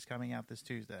series, is coming out this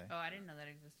Tuesday. Oh, I didn't know that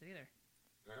existed either.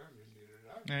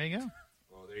 There you go.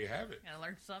 Well, there you have it. Gotta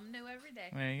learn something new every day.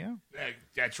 There you go.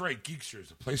 That's right. Geekster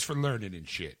is a place for learning and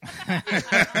shit.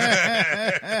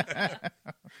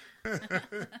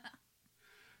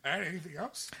 All right, anything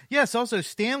else? Yes, also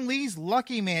Stan Lee's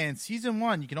Lucky Man, Season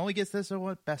 1. You can only get this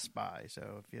at Best Buy.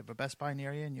 So if you have a Best Buy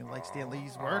near you and you like Stan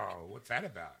Lee's work. Oh, what's that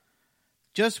about?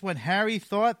 Just when Harry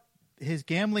thought his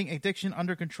gambling addiction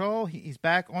under control, he's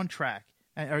back on track.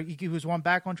 Or he was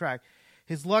back on track.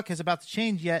 His luck is about to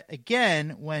change yet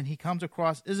again when he comes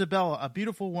across Isabella, a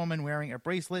beautiful woman wearing a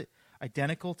bracelet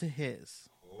identical to his.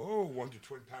 Oh, Wonder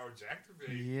Twin powers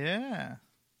activate. Yeah.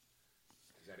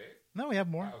 Is that it? No, we have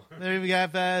more. Oh. There we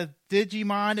have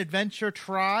Digimon Adventure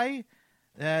Try.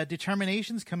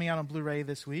 Determination's coming out on Blu-ray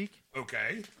this week.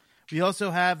 Okay. We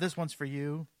also have, this one's for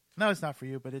you. No, it's not for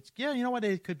you, but it's, you know what?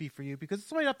 It could be for you because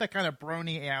it's right up that kind of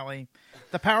brony alley.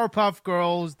 The Powerpuff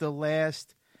Girls, The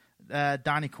Last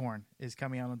Donnie Corn is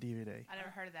coming out on DVD. I never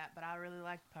heard of that, but I really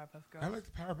like the Powerpuff Girls. I like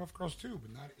the Powerpuff Girls too,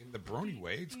 but not in the brony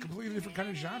way. It's a completely different kind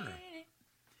of genre.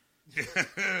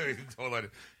 Hold on.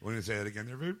 Want to say that again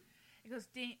there, babe? It goes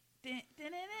ding, ding,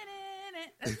 ding, ding, ding,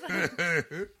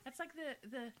 ding. That's like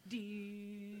the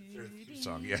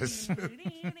song, yes.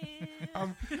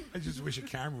 I just wish a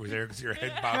camera was there because your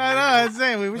head bobbed. I know, I'm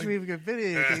saying we wish we could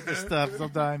videotape this stuff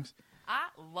sometimes. I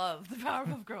love the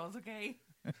Powerpuff Girls, okay?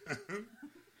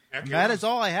 That is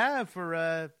all I have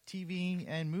for TV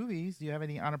and movies. Do you have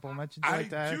any honorable mentions? I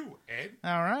do, Ed.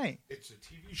 All right. It's a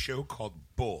TV show called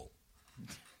Bull.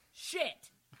 Shit.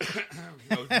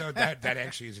 no, that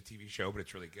actually is a TV show, but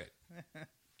it's really good.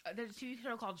 There's a TV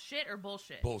show called Shit or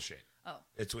Bullshit? Bullshit. Oh.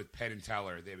 It's with Penn and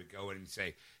Teller. They would go in and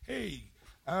say, hey,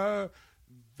 not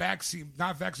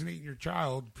vaccinating your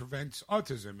child prevents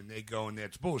autism. And they go and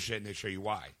that's bullshit, and they show you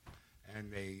why.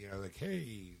 And they, like,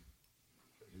 hey,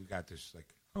 we got this, like,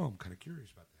 oh, I'm kind of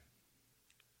curious about that.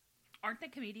 Aren't they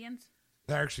comedians?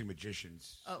 They're actually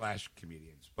magicians /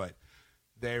 comedians, but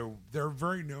they're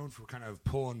very known for kind of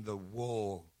pulling the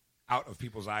wool out of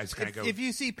people's eyes. If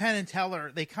you see Penn and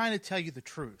Teller, they kind of tell you the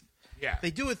truth. Yeah.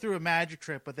 They do it through a magic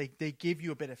trick, but they give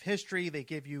you a bit of history. They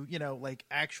give you, like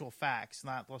actual facts,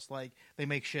 not just like they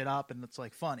make shit up and it's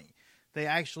like funny. They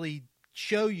actually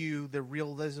show you the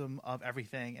realism of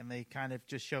everything, and they kind of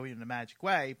just show you in a magic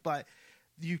way. But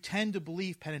you tend to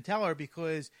believe Penn and Teller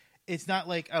because it's not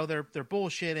like, oh, they're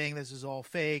bullshitting. This is all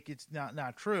fake. It's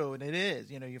not true, and it is.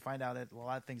 You find out that a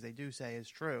lot of things they do say is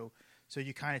true, so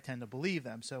you kind of tend to believe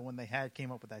them. So when they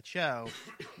came up with that show,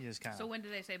 you just kind of. So when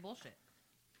do they say bullshit?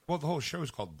 Well, the whole show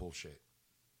is called Bullshit.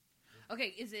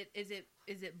 Okay, is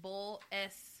it Bull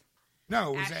S?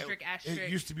 No, asterisk. It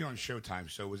used to be on Showtime,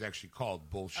 so it was actually called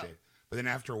Bullshit. But then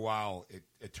after a while,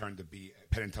 it turned to be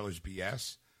Penn and Teller's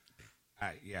BS.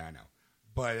 Yeah, I know.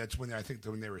 But that's when I think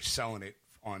when they were selling it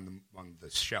on the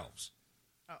shelves.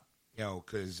 Oh. You know,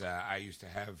 because I used to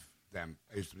have them.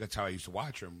 That's how I used to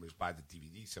watch them, was buy the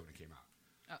DVD set when it came out.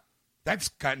 Oh. That's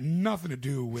got nothing to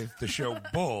do with the show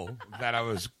Bull that I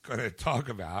was going to talk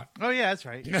about. Oh, yeah, that's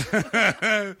right.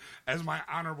 As my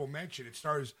honorable mention, it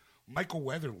stars Michael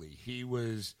Weatherly. He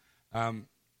was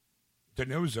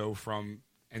Denozo from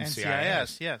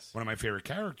NCIS, yes. One of my favorite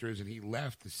characters, and he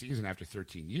left the season after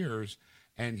 13 years,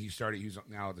 and he's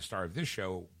now the star of this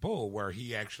show, Bull, where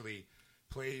he actually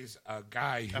plays a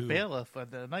guy who... A bailiff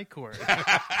of the night court.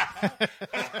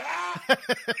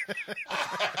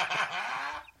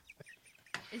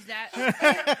 Is that...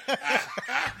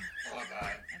 Hold on.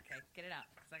 Okay, get it out,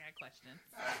 because I got questions.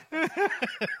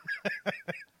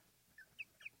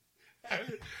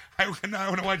 I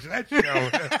want to watch that show.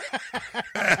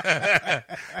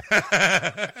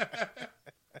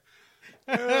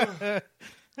 I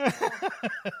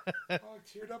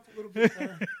teared up a little bit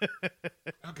there.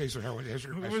 Okay, so here's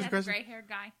your question. Is that a gray-haired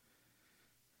guy?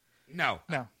 No.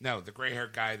 The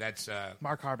gray-haired guy, that's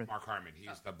Mark Harmon. Mark Harmon.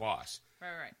 He's the boss.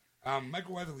 Right.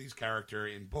 Michael Weatherly's character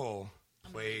in Bull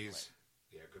plays...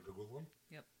 Yeah, good Google him?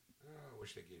 Yep. I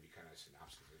wish they gave you kind of a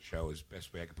synopsis of the show. Is the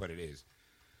best way I can put it is.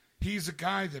 He's a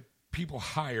guy that people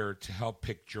hire to help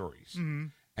pick juries. Mm-hmm.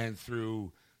 And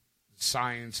through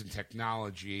science and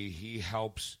technology, he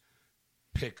helps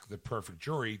pick the perfect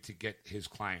jury to get his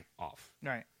client off.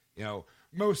 Right. You know,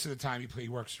 most of the time he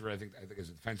works for, I think as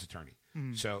a defense attorney.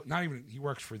 Mm-hmm. So he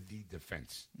works for the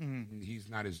defense. Mm-hmm. He's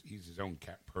his own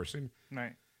person.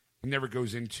 Right. He never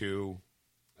goes into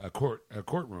a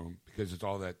courtroom because it's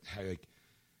all that like.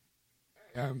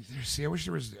 I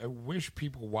wish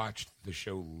people watched the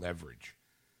show Leverage,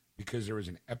 because there was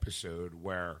an episode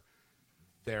where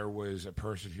there was a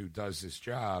person who does this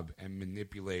job and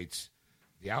manipulates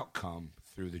the outcome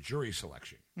through the jury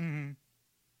selection. Mm-hmm.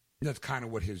 That's kind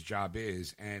of what his job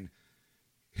is, and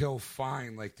he'll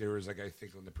find there was I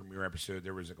think on the premiere episode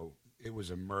there was it was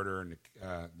a murder, and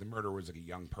the murderer was a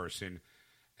young person,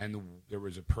 and there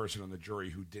was a person on the jury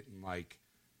who didn't like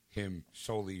him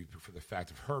solely for the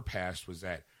fact of her past, was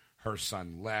that her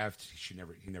son left. He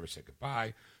never said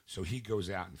goodbye. So he goes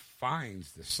out and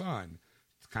finds the son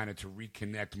kind of to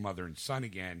reconnect mother and son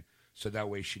again. So that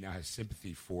way she now has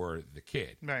sympathy for the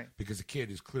kid. Right. Because the kid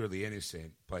is clearly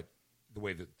innocent, but the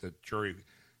way that the jury,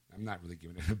 I'm not really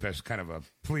giving it the best kind of a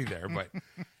plea there, but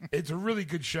it's a really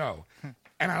good show.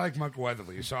 And I like Michael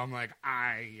Weatherly. So I'm like,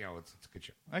 it's a good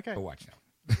show. Okay. Go watch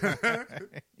now.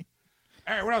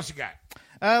 All right. What else you got?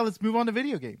 Let's move on to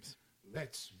video games.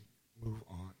 Let's move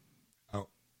on. Oh,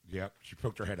 yep. She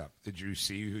poked her head up. Did you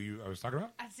see who I was talking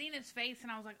about? I seen his face,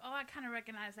 and I was like, oh, I kind of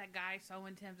recognize that guy. So I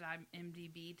went to his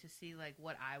IMDb to see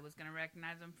what I was going to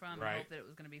recognize him from. Right. I hope that it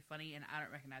was going to be funny, and I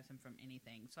don't recognize him from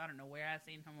anything. So I don't know where I've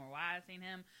seen him or why I've seen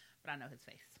him, but I know his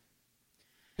face.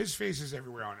 His face is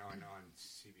everywhere on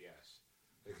CBS.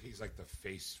 He's like the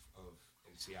face of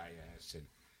NCIS, and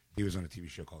he was on a TV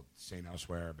show called St.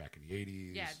 Elsewhere back in the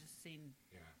 80s. Yeah, I just seen...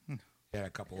 Yeah. He had a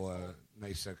couple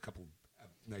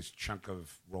nice chunk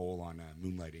of role on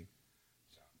Moonlighting.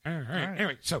 So, all right.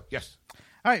 Anyway, so yes.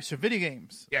 All right, so video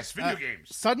games. Yes, video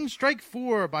games. Sudden Strike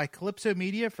 4 by Calypso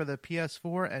Media for the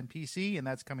PS4 and PC, and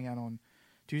that's coming out on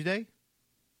Tuesday.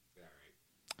 All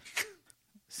right.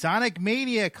 Sonic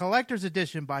Mania Collector's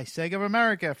Edition by Sega of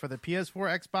America for the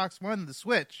PS4, Xbox One, and the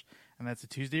Switch, and that's a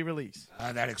Tuesday release.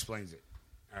 That explains it.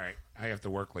 All right, I have to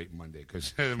work late Monday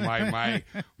because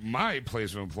my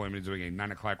place of employment is doing a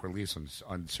 9:00 release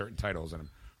on certain titles, and I'm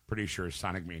pretty sure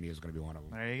Sonic Mania is going to be one of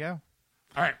them. There you go.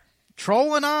 All right.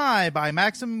 Troll and I by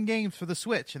Maximum Games for the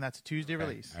Switch, and that's a Tuesday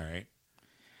release. All right.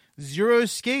 Zero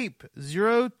Escape,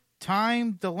 Zero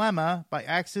Time Dilemma by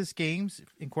Axis Games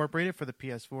Incorporated for the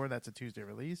PS4, that's a Tuesday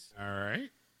release. All right.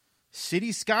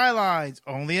 City Skylines,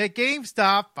 only at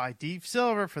GameStop by Deep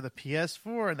Silver for the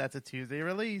PS4, and that's a Tuesday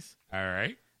release. All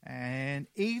right. And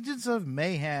Agents of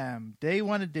Mayhem, Day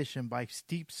 1 Edition by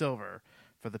Deep Silver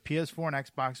for the PS4 and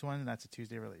Xbox One, and that's a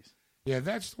Tuesday release. Yeah,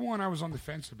 that's the one I was on the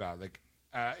fence about.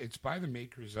 It's by the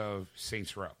makers of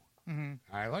Saints Row.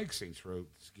 Mm-hmm. I like Saints Row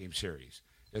game series.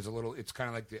 It's kind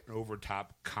of like the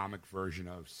over-top comic version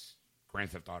of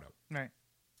Grand Theft Auto. Right.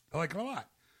 I like it a lot.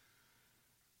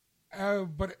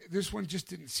 But this one just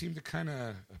didn't seem to kind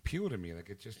of appeal to me.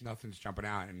 Nothing's jumping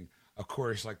out. And, of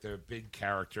course, the big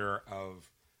character of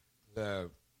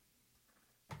the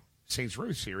Saints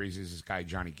Row series is this guy,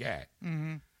 Johnny Gat.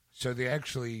 Mm-hmm. So they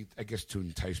actually, I guess, to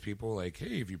entice people, hey,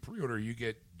 if you pre-order, you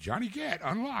get Johnny Gat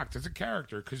unlocked as a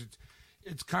character. Because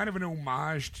it's kind of an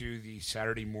homage to the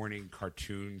Saturday morning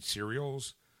cartoon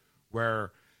serials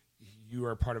where you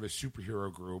are part of a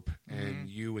superhero group and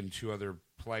you and two other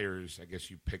players, I guess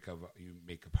you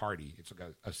make a party. It's like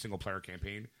a single player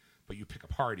campaign, but you pick a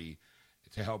party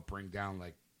to help bring down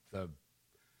like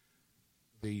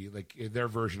their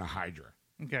version of Hydra.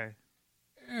 Okay.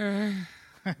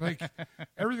 Like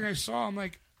everything I saw, I'm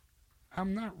like,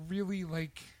 I'm not really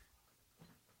like.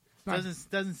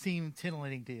 Doesn't seem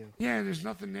titillating to you. Yeah, there's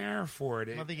nothing there for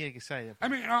it. Nothing getting excited. I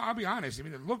mean, I'll be honest. I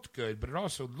mean, it looked good, but it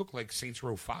also looked like Saints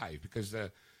Row 5 because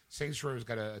the Saints Row has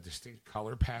got a distinct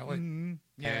color palette,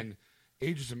 and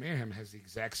Ages of Mayhem has the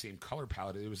exact same color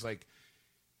palette. It was like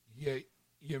you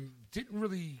didn't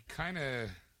really kind of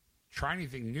try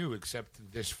anything new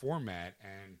except this format,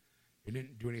 and you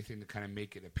didn't do anything to kind of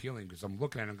make it appealing. Because I'm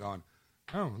looking at it and going,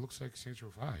 oh, it looks like Saints Row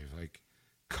 5, like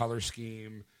color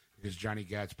scheme. Because Johnny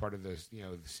Gat's part of the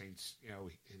Saints,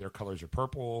 their colors are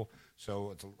purple, so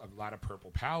it's a lot of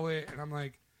purple palette, and I'm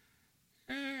like,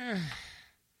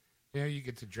 you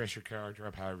get to dress your character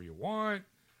up however you want.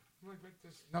 I'm like,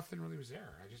 but nothing really was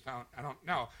there. I don't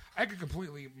know.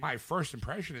 My first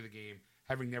impression of the game,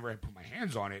 having never put my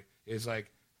hands on it, is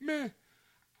like, meh.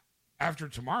 After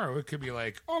tomorrow, it could be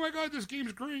like, oh my god, this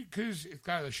game's great because it's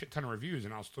got a shit ton of reviews,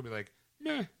 and I'll still be like,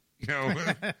 meh,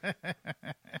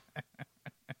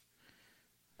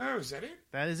 Oh, is that it?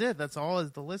 That is it. That's all.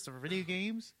 Is the list of video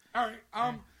games. All right.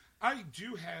 I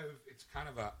do have. It's kind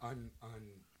of I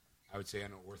would say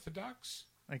unorthodox.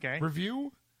 Okay.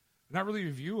 Review, not really a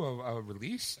review of a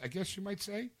release. I guess you might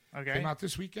say. Okay. Came out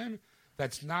this weekend.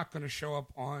 That's not going to show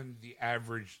up on the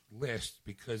average list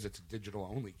because it's a digital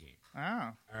only game. Oh.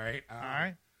 All right. All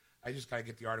right. I just got to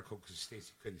get the article because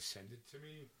Stacy couldn't send it to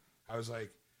me. I was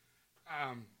like,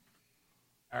 all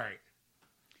right.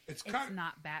 It's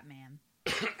not Batman.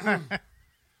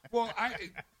 Well,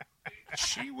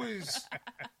 she was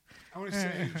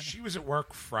at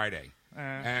work Friday,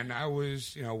 and I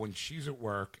was, when she's at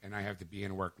work and I have to be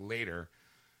in work later,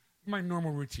 my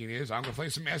normal routine is I'm gonna play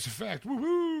some Mass Effect,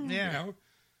 woohoo, yeah.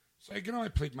 So I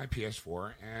played my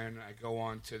PS4 and I go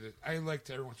on to I like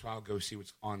to every once in a while go see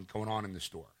what's going on in the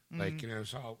store,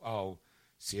 so I'll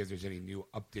see if there's any new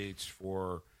updates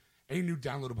for any new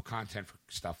downloadable content for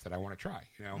stuff that I want to try,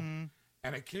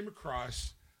 and I came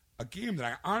across a game that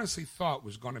I honestly thought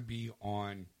was going to be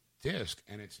on disc,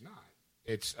 and it's not.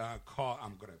 It's called.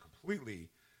 I'm going to completely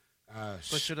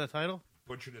butcher the title.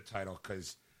 Butcher the title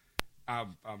because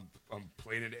I'm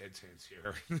playing into Ed's hands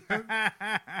here.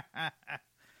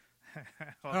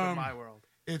 Welcome to my world.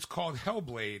 It's called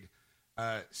Hellblade.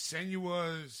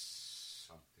 Senua's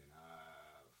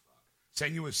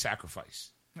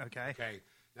Sacrifice. Okay. Okay.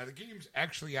 Now the game's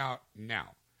actually out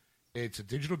now. It's a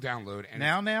digital download. And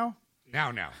Now, not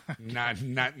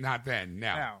then.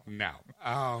 Now.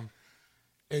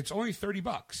 It's only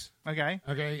 $30. Okay.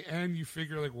 Okay, and you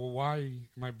figure like, well, why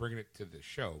am I bringing it to the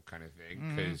show, kind of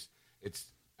thing? Because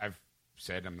I've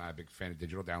said I'm not a big fan of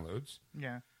digital downloads.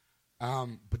 Yeah.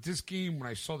 But this game, when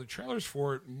I saw the trailers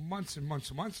for it months and months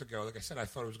and months ago, like I said, I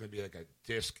thought it was going to be like a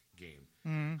disc game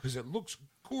because it looks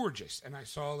gorgeous, and I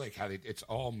saw like how it's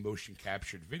all motion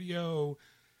captured video.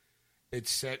 It's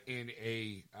set in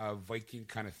a Viking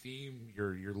kind of theme.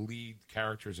 Your lead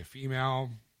character is a female,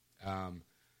 and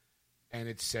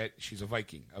it's set. She's a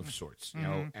Viking of sorts,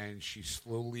 and she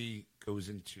slowly goes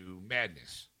into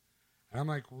madness. And I'm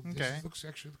like, well, this looks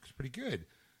pretty good.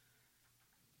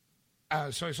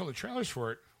 So I saw the trailers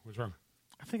for it. What's wrong?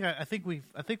 I think we've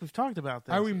talked about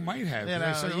this. We might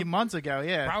have. Months ago.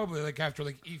 Yeah. Probably like after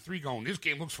like E3 going, this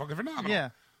game looks fucking phenomenal.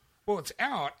 Yeah. Well, it's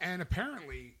out, and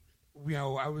apparently.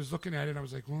 I was looking at it and I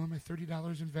was like, well, am I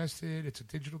 $30 invested? It's a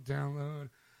digital download.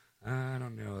 I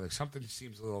don't know. Like something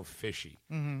seems a little fishy.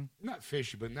 Mm-hmm. Not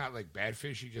fishy, but not like bad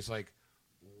fishy. Just like,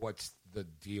 what's the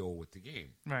deal with the game?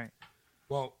 Right.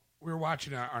 Well, we were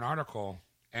watching an article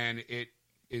and it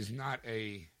is not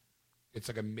it's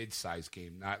like a mid-sized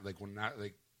game.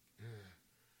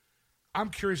 I'm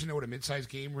curious to know what a mid-sized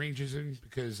game ranges in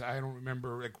because I don't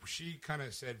remember. Like she kind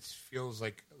of said it feels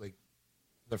like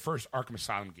the first Arkham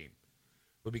Asylum game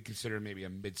would be considered maybe a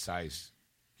mid-size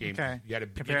game. Okay. You had a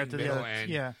beginning, middle,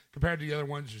 end. Compared to the other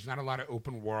ones, there's not a lot of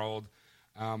open world.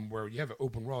 Where you have an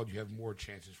open world, you have more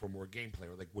chances for more gameplay.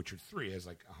 Or like Witcher 3 has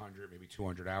like 100, maybe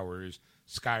 200 hours.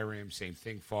 Skyrim, same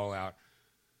thing. Fallout.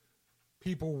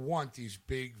 People want these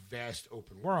big, vast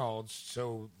open worlds,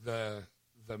 so the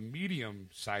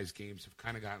medium-sized games have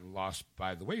kind of gotten lost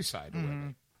by the wayside.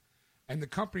 And the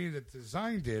company that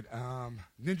designed it,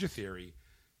 Ninja Theory,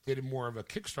 did more of a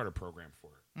Kickstarter program for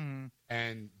it.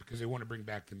 And because they want to bring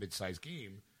back the mid-sized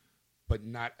game, but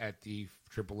not at the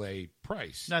AAA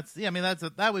price.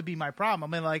 That would be my problem.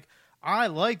 I mean, like, I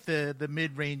like the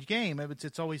mid-range game.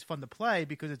 It's always fun to play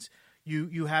because it's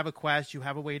you have a quest, you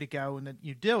have a way to go, and then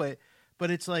you do it. But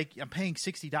it's like I'm paying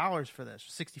 $60 for this,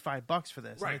 $65 for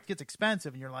this. Right. And it gets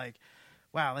expensive, and you're like,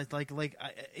 wow, it's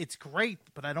it's great,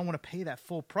 but I don't want to pay that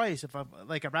full price. If I'm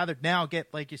like, I'd rather now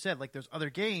get, like you said, like those other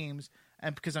games,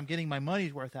 and because I'm getting my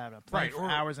money's worth out of it, playing for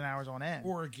hours and hours on end.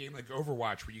 Or a game like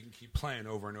Overwatch where you can keep playing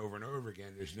over and over and over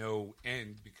again. There's no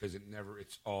end because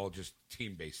it's all just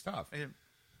team-based stuff.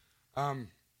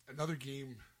 Another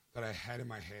game that I had in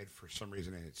my head for some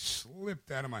reason, and it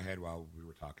slipped out of my head while we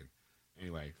were talking.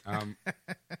 Anyway.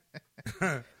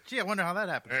 Gee, I wonder how that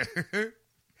happened.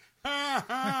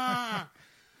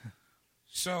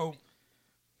 So,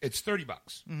 it's $30.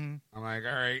 Mm-hmm. I'm like,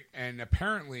 all right. And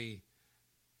apparently,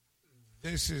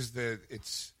 the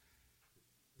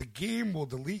game will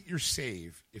delete your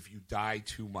save if you die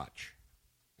too much.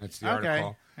 That's the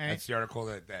article. Right. That's the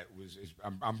article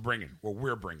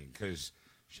we're bringing, because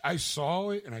I saw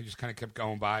it and I just kind of kept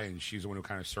going by, and she's the one who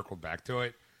kind of circled back to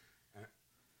it.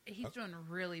 He's doing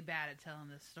really bad at telling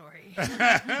this story.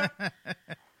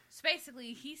 So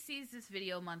basically, he sees this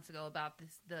video months ago about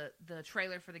the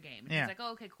trailer for the game. And he's like,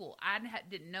 oh, okay, cool. I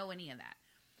didn't know any of that.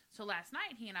 So last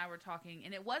night, he and I were talking,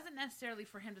 and it wasn't necessarily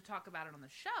for him to talk about it on the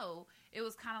show. It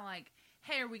was kind of like,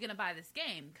 hey, are we going to buy this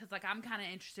game? Because, like, I'm kind of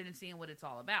interested in seeing what it's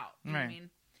all about. You know what I mean?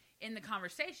 In the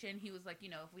conversation, he was like,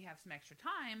 if we have some extra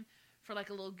time for, like,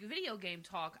 a little video game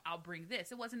talk, I'll bring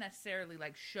this. It wasn't necessarily,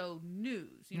 like, show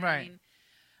news. You know what I mean?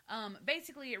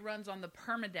 Basically, it runs on the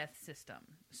permadeath system.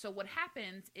 So what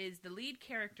happens is the lead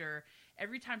character,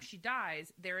 every time she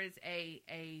dies, there is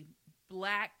a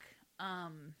black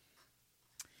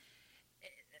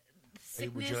sickness. Hey,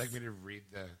 would you like me to read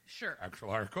the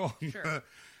actual article? Sure.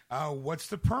 What's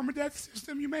the permadeath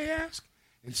system, you may ask?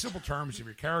 In simple terms, if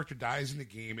your character dies in the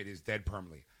game, it is dead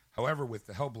permanently. However, with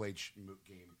the Hellblade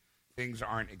game, things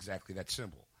aren't exactly that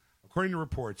simple. According to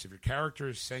reports, if your character,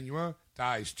 Senua,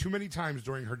 dies too many times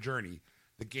during her journey,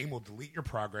 the game will delete your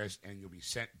progress and you'll be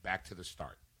sent back to the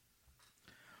start.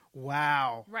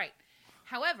 Wow. Right.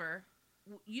 However,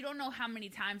 you don't know how many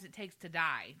times it takes to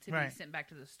die to be sent back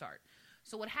to the start.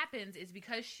 So what happens is,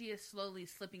 because she is slowly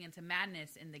slipping into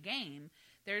madness in the game,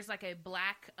 there's like a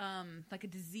black, like a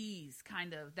disease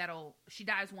kind of she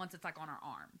dies once, it's like on her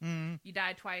arm. Mm-hmm. You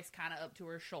die twice, kind of up to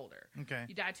her shoulder. Okay.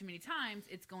 You die too many times,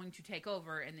 it's going to take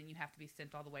over, and then you have to be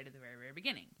sent all the way to the very, very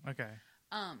beginning. Okay.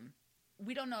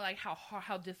 We don't know like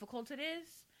how difficult it is.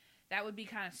 That would be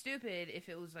kind of stupid if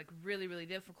it was like really, really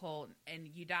difficult and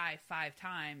you die 5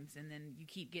 times and then you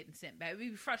keep getting sent back. It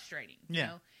would be frustrating. You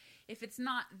know? If it's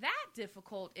not that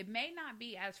difficult, it may not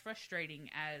be as frustrating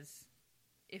as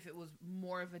if it was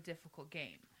more of a difficult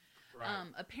game. Right.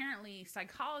 Apparently,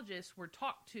 psychologists were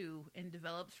talked to and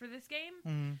developed for this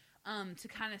game to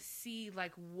kind of see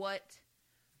like what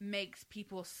makes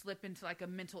people slip into like a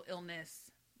mental illness,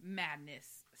 madness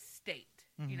state.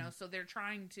 You know, so they're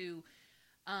trying to.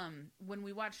 When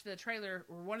we watched the trailer,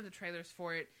 or one of the trailers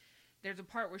for it, there's a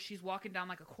part where she's walking down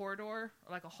like a corridor or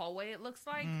like a hallway, it looks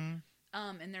like.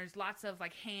 And there's lots of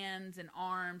like hands and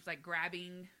arms like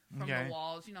grabbing from the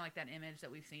walls, you know, like that image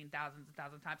that we've seen thousands and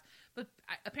thousands of times. But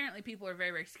apparently people are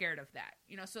very, very scared of that,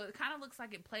 you know, so it kind of looks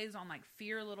like it plays on like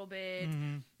fear a little bit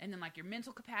and then like your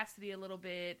mental capacity a little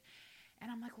bit.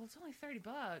 And I'm like, well, it's only $30.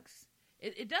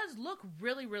 It does look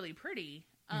really, really pretty.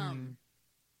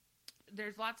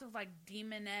 There's lots of like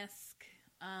demon-esque,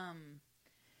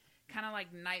 kind of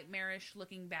like nightmarish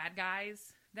looking bad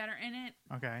guys that are in it.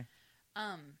 Okay.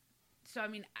 So I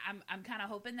mean, I'm kind of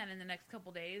hoping that in the next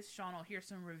couple days, Sean will hear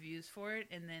some reviews for it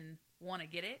and then want to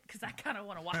get it, because I kind of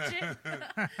want to watch it.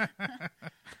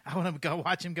 I want to go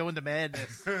watch him go into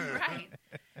madness. Right.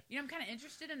 You know, I'm kind of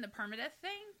interested in the permadeath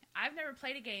thing. I've never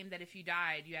played a game that if you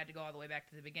died, you had to go all the way back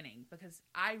to the beginning, because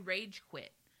I rage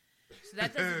quit. So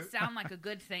that doesn't sound like a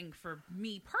good thing for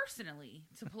me personally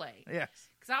to play. Yes.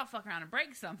 Because I'll fuck around and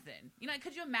break something. You know,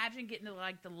 could you imagine getting to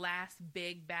like the last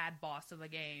big bad boss of the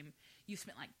game? You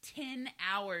spent like 10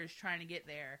 hours trying to get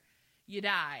there. You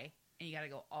die, and you got to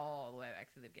go all the way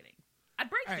back to the beginning. I'd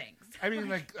break things. I mean,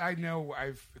 like, I know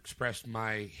I've expressed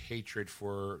my hatred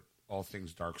for all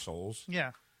things Dark Souls.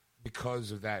 Yeah.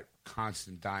 Because of that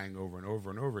constant dying over and over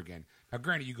and over again. Now,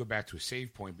 granted, you go back to a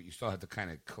save point, but you still have to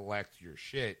kind of collect your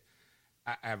shit.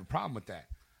 I have a problem with that.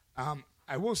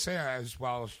 I will say, as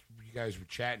well as you guys were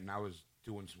chatting, I was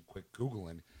doing some quick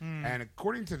Googling. And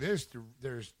according to this,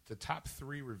 there's the top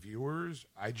 3 reviewers,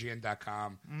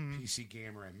 IGN.com, PC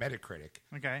Gamer, and Metacritic.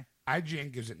 Okay.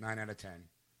 IGN gives it 9 out of 10.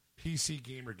 PC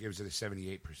Gamer gives it a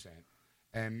 78%.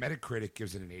 and Metacritic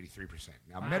gives it an 83%.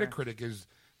 Now, Metacritic is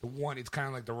the one, it's kind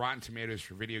of like the Rotten Tomatoes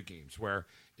for video games, where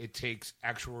it takes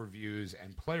actual reviews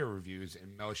and player reviews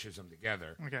and meshes them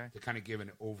together to kind of give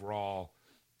an overall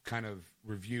kind of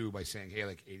review by saying, hey,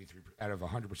 like 83 out of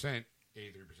 100%, 83%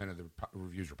 of the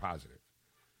reviews are positive.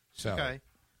 So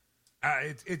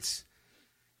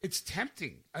it's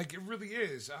tempting. Like, it really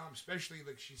is. Especially,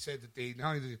 like she said, that they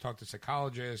not only did they talk to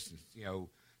psychologists, and, you know,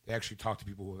 they actually talk to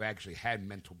people who have actually had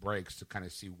mental breaks to kind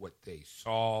of see what they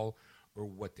saw or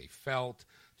what they felt,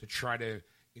 to try to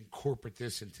incorporate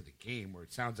this into the game, where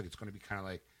it sounds like it's going to be kind of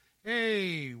like,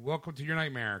 hey, welcome to your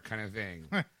nightmare kind of thing.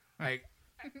 Like,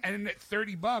 and at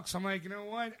 $30, I'm like, you know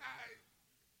what?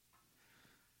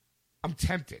 I'm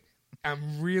tempted.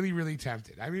 I'm really, really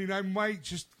tempted. I mean, I might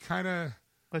just kind of...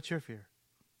 What's your fear?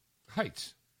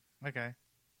 Heights. Okay.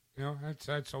 You know,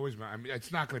 that's always my... I mean,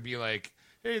 it's not going to be like,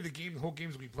 hey, the whole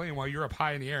game's going to be playing while you're up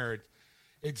high in the air.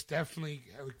 It's definitely,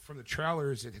 like, from the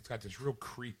trailers, it's got this real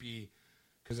creepy...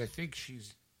 Because I think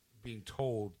she's being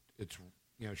told it's,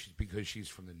 you know, because she's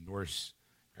from the Norse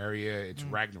area, it's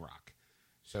Ragnarok.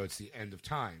 So it's the end of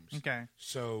times. Okay.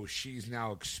 So she's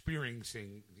now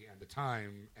experiencing the end of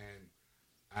time, and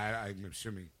I'm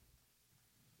assuming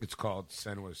it's called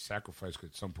Senua's sacrifice, because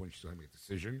at some point she's going to make a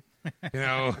decision, you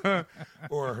know,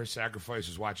 or her sacrifice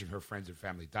is watching her friends and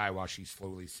family die while she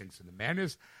slowly sinks into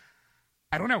madness.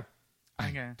 I don't know.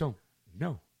 I don't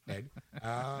know, Ed.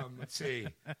 Let's see.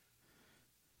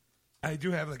 I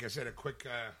do have, like I said, a quick,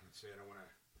 let's see, I don't want to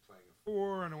play a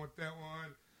 4, I don't want that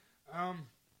one.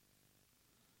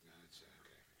 Let's see,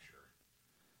 okay, make sure.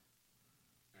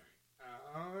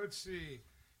 All right, let's see.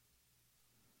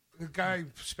 The guy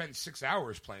spent 6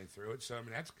 hours playing through it, so, I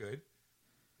mean, that's good.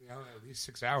 You know, at least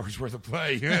 6 hours worth of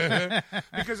play.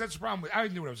 Because that's the problem. I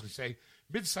knew what I was going to say.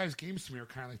 Mid-sized games to me are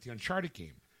kind of like the Uncharted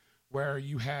game, where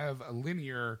you have a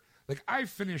linear, like, I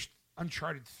finished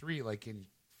Uncharted 3, like, in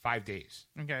 5 days.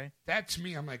 Okay. That, to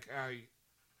me, I'm like,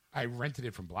 I rented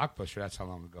it from Blockbuster. That's how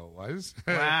long ago it was.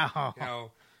 Wow. You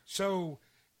know, so,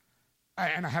 I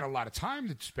had a lot of time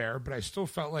to spare, but I still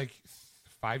felt like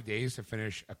 5 days to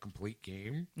finish a complete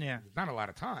game. Yeah. Not a lot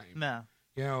of time. No.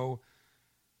 You know,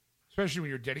 especially when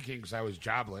you're dedicating, because I was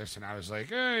jobless, and I was like,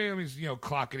 hey, I was, you know,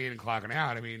 clocking in and clocking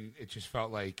out. I mean, it just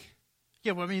felt like...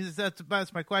 Yeah, well, I mean,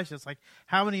 that's my question. It's like,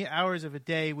 how many hours of a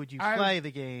day would you play the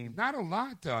game? Not a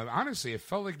lot, though. Honestly, it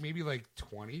felt like maybe like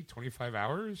 20, 25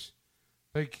 hours.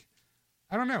 Like,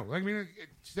 I don't know. Like, I mean,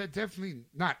 it's definitely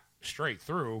not straight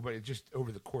through, but it just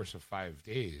over the course of 5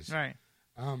 days. Right.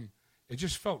 It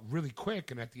just felt really quick,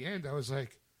 and at the end, I was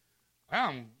like,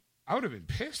 wow, I would have been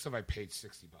pissed if I paid $60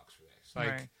 for this.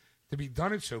 Like, to be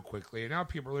done it so quickly, and now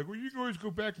people are like, well, you can always go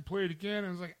back and play it again. And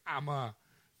I was like,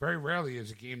 very rarely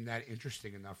is a game that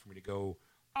interesting enough for me to go,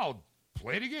 I'll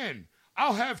play it again.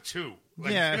 I'll have 2.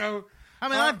 Like, yeah. You know, I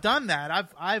mean, I've done that.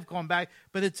 I've gone back,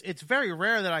 but it's very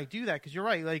rare that I do that, because you're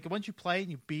right. Like, once you play it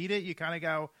and you beat it, you kind of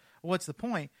go, what's the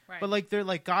point? Right. But like, they're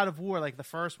like God of War, like the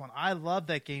first one. I love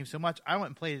that game so much. I went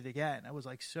and played it again. It was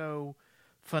like so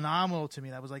phenomenal to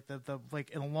me. That was like the like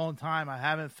in a long time I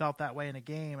haven't felt that way in a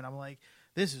game, and I'm like,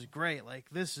 this is great. Like,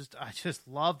 I just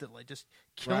loved it. Like, just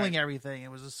killing everything.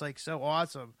 It was just like so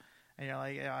awesome. And you're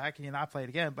like, how can you not play it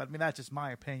again? But I mean, that's just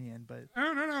my opinion. But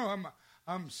no.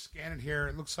 I'm scanning here.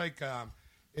 It looks like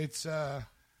it's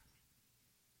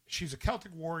she's a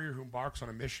Celtic warrior who embarks on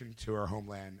a mission to her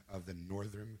homeland of the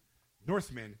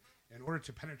Northmen in order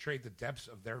to penetrate the depths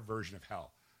of their version of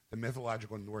hell, the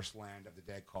mythological Norse land of the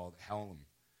dead called Helm.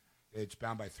 It's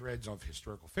bound by threads of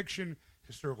historical fiction,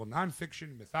 historical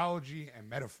nonfiction, mythology, and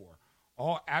metaphor,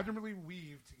 all admirably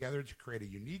weaved together to create a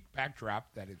unique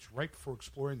backdrop that is ripe for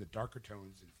exploring the darker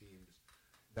tones and themes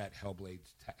that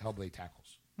Hellblade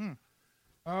tackles.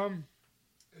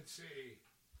 Let's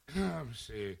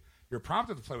see. You're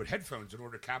prompted to play with headphones in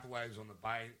order to capitalize on the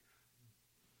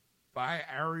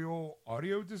bi-aerial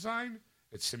audio design.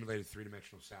 It's simulated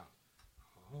three-dimensional sound.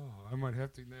 Oh, I might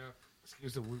have to now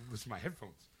listen to my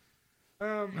headphones.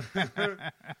 And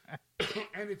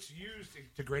it's used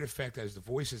to great effect as the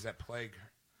voices that plague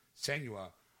Senua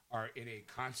are in a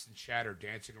constant chatter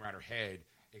dancing around her head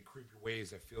in creepy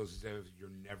ways that feels as if you're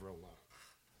never alone.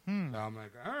 So I'm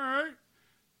like, all right.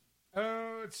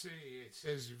 Let's see. It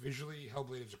says visually,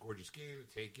 Hellblade is a gorgeous game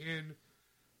to take in.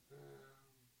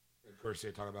 Of course,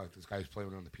 they talk about this guy's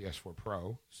playing on the PS4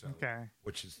 Pro, so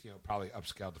which is probably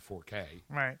upscaled to 4K.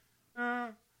 Right.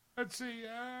 Let's see.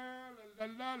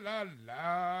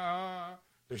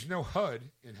 There's no HUD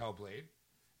in Hellblade.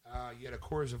 Yet a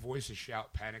chorus of voices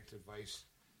shout panicked advice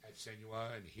at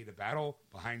Senua in the heat of battle.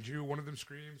 Behind you, one of them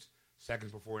screams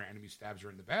seconds before an enemy stabs her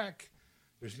in the back.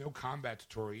 There's no combat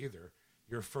tutorial either.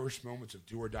 Your first moments of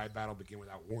do-or-die battle begin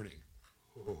without warning.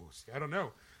 Oh, see, I don't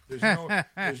know. There's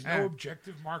no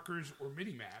objective markers or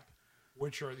mini-map,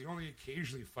 which are the only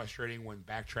occasionally frustrating when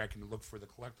backtracking to look for the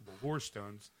collectible lore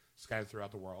stones scattered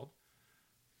throughout the world.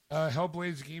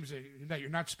 Hellblade's games that you're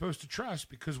not supposed to trust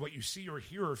because what you see or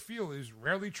hear or feel is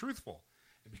rarely truthful.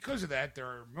 And because of that, there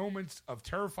are moments of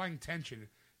terrifying tension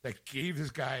that gave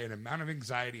this guy an amount of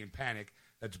anxiety and panic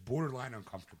that's borderline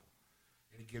uncomfortable.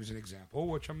 And he gives an example,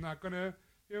 which I'm not going to,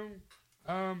 to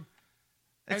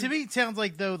me, it sounds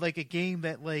like though, like a game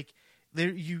that like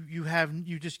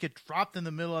you just get dropped in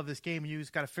the middle of this game and you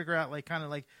just got to figure out like kind of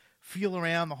like feel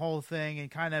around the whole thing and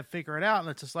kind of figure it out. And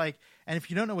it's just like, and if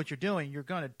you don't know what you're doing, you're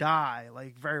going to die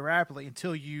like very rapidly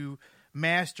until you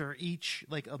master each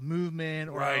like a movement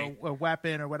or a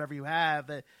weapon or whatever you have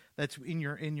that's in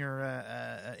your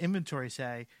inventory,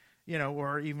 say.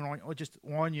 Or even or just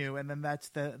on you, and then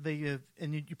that's and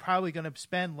you're probably going to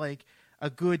spend like a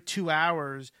good 2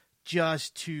 hours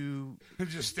just to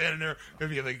just standing there.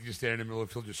 Maybe like just standing in the middle of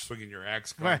the field, just swinging your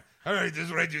axe. Going, right. All right, this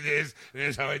is what I do. This, and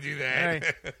this is how I do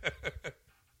that.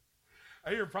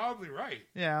 Right. You're probably right.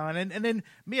 Yeah, and then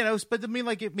but I mean,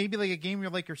 like it maybe like a game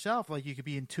you're like yourself, like you could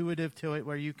be intuitive to it,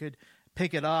 where you could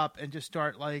pick it up and just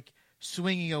start like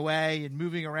swinging away and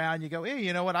moving around. You go, hey,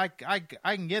 you know what? I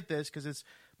can get this because it's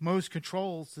most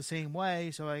controls the same way,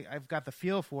 so I've got the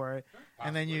feel for it. Possibly.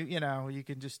 And then you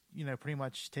can just pretty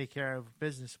much take care of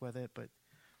business with it. But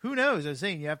who knows? I was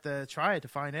saying you have to try it to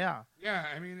find out. Yeah,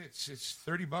 I mean it's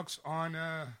 $30 on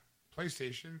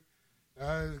PlayStation.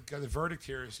 The verdict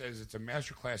here says it's a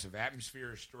masterclass of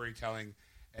atmosphere, storytelling,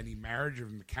 and the marriage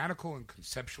of mechanical and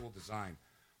conceptual design.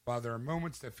 While there are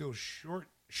moments that feel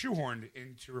shoehorned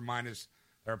in to remind us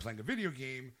that we're playing a video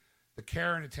game, the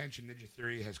care and attention Ninja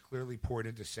Theory has clearly poured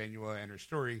into Senua and her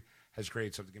story has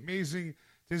created something amazing.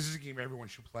 This is a game everyone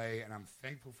should play, and I'm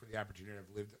thankful for the opportunity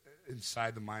I've lived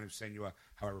inside the mind of Senua,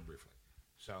 however briefly.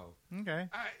 So, okay,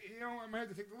 I might have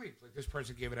to take the leap. Like this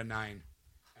person gave it a 9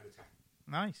 out of 10.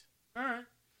 Nice. All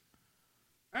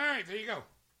right, there you go.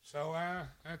 So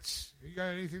that's you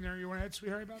got anything there you want to add,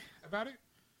 sweetheart, about it?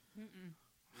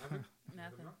 Nothing.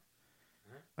 All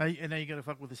right. And now you got to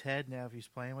fuck with his head now if he's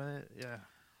playing with it. Yeah.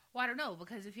 Well, I don't know,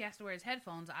 because if he has to wear his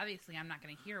headphones, obviously I'm not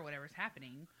going to hear whatever's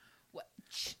happening. What?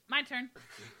 My turn.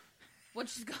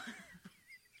 Which is going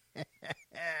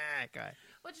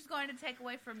to take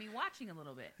away from me watching a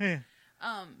little bit. Yeah.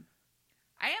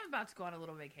 I am about to go on a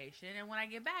little vacation, and when I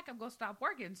get back, I'm going to stop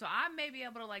working, so I may be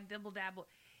able to, like, dibble-dabble.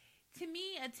 To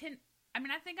me, I think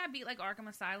I beat, like, Arkham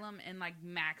Asylum in, like,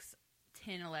 max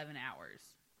 10, 11 hours.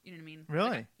 You know what I mean?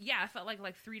 Really? I felt like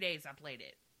 3 days I played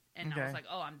it. And I was like,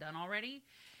 oh, I'm done already?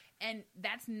 And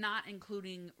that's not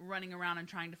including running around and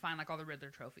trying to find, like, all the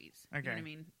Riddler trophies. Okay. You know what I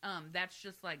mean? That's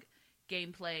just, like,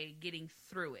 gameplay, getting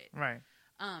through it. Right.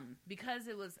 Because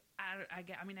it was, I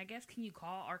guess, can you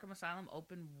call Arkham Asylum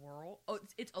open world? Oh,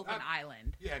 it's open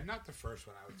island. Yeah, not the first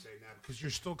one, I would say, now, because you're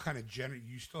still kind of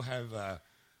you still have...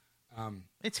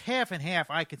 it's half and half,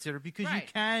 I consider, because you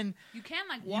can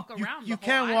like walk around. You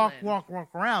can walk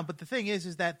around, but the thing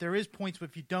is that there is points where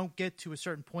if you don't get to a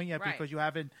certain point yet because you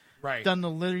haven't done the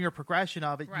linear progression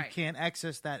of it, you can't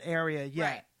access that area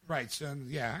yet. Right. So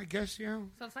yeah, I guess So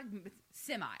it's like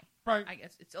semi. Right. I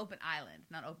guess it's open island,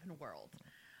 not open world.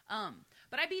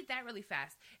 But I beat that really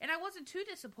fast, and I wasn't too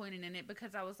disappointed in it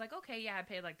because I was like, okay, yeah, I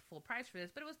paid like the full price for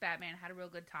this, but it was Batman. I had a real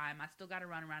good time. I still got to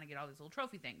run around and get all these little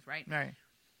trophy things, right? Right.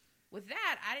 With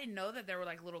that, I didn't know that there were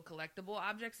like little collectible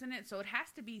objects in it, so it has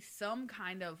to be some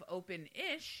kind of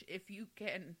open-ish if you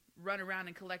can run around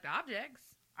and collect objects.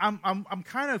 I'm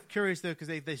kind of curious though because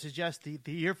they suggest the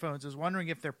earphones. I was wondering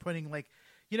if they're putting like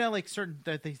certain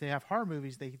they have horror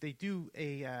movies. They do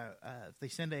they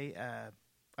send a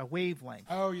wavelength.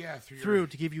 Oh yeah, through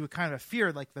to give you a kind of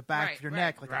fear like the back of your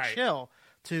neck, like a chill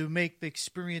to make the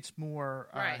experience more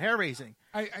hair raising.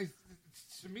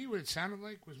 To me, what it sounded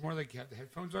like was more like you have the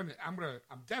headphones on. I'm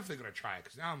definitely gonna try it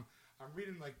because now I'm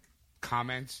reading like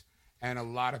comments, and a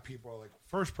lot of people are like,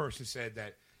 first person said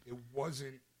that it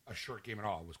wasn't a short game at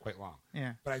all. It was quite long.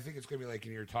 Yeah. But I think it's gonna be like,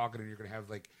 and you're talking, and you're gonna have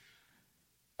like,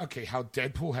 okay, how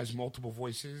Deadpool has multiple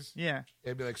voices. Yeah.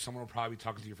 It'd be like someone will probably be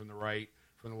talking to you from the right,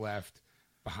 from the left,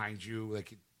 behind you.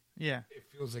 Like, it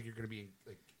feels like you're gonna be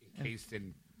like encased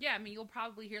in. Yeah, I mean, you'll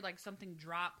probably hear like something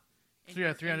drop.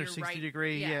 360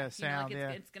 degree sound.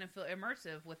 It's going to feel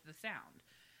immersive with the sound.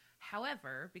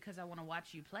 However, because I want to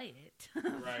watch you play it,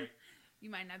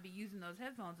 you might not be using those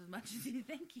headphones as much as you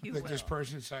think you will. This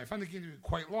person said, I found the game to be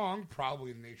quite long,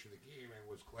 probably the nature of the game, and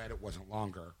was glad it wasn't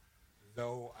longer.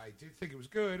 Though I did think it was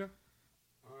good.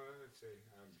 Let's see.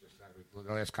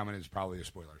 The last comment is probably a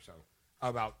spoiler, so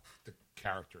about the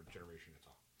character generation.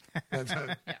 That's all.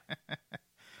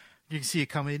 You can see it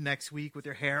come in next week with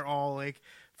your hair all like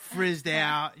frizzed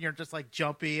out. You're just like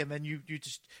jumpy, and then you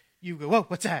go, whoa,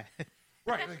 what's that?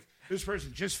 Right, like this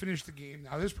person just finished the game.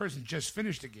 Now this person just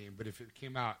finished the game, but if it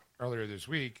came out earlier this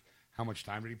week, how much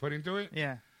time did he put into it?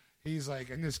 Yeah. He's like,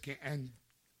 and this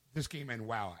game, and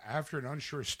wow, after an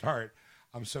unsure start,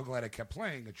 I'm so glad I kept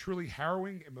playing. A truly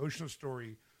harrowing, emotional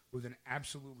story with an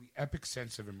absolutely epic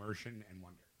sense of immersion and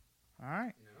wonder. All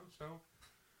right. So.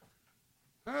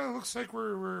 Looks like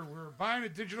we're buying a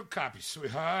digital copy,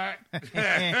 sweetheart.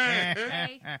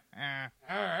 Hey.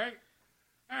 All right.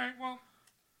 Well,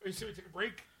 we say we take a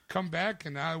break, come back,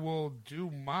 and I will do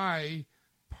my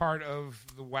part of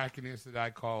the wackiness that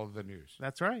I call the news.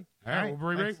 That's right. All right.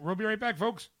 We'll be right back,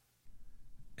 folks.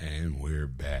 And we're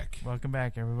back. Welcome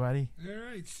back, everybody. All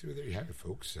right. So there you have it,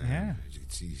 folks. Yeah. As you can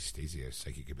see, Stacey has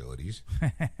psychic abilities.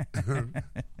 I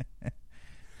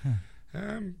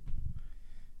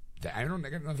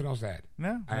got nothing else to add.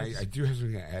 No. I do have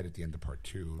something to add at the end of part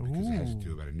 2 because it has to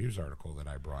do about a news article that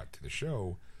I brought to the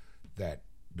show that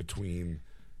between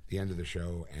the end of the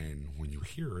show and when you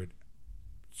hear it,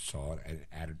 saw an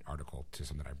added article to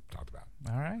something I talked about.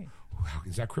 All right. Wow,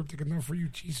 is that cryptic enough for you?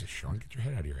 Jesus, Sean, get your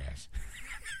head out of your ass.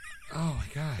 Oh, my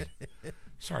God.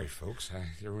 Sorry, folks.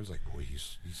 Everyone's like, boy,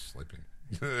 he's slipping.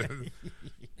 All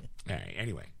right,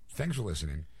 anyway, thanks for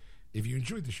listening. If you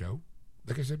enjoyed the show,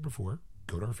 like I said before,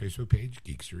 go to our Facebook page,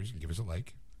 Geeksters, and give us a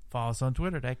like. Follow us on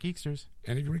Twitter, @Geeksters.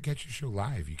 And if you want to catch the show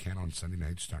live, you can on Sunday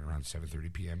nights starting around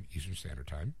 7:30 p.m. Eastern Standard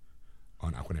Time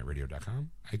on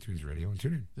AquanetRadio.com, iTunes Radio, and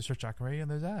TuneIn. The Search Aqua Radio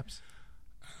and those apps.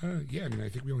 Yeah, I mean, I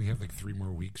think we only have like 3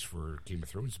 more weeks for Game of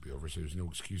Thrones to be over, so there's no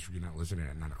excuse for you not listening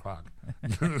at 9 o'clock.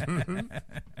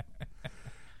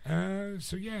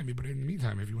 So yeah, I mean, but in the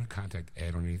meantime, if you want to contact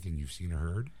Ed on anything you've seen or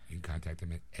heard, you can contact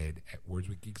him at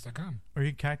ed@wordswithgeeks.com. Or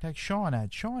you can contact Sean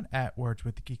at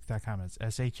wordswithgeeks.com. It's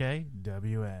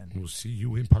SHAWN. We'll see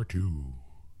you in part 2.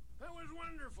 That was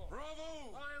wonderful.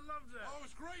 Bravo! I loved that. Oh, it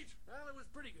was great. Well, it was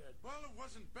pretty good. Well, it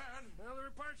wasn't bad. Well, there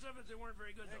were parts of it that weren't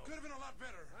very good, It though. could have been a lot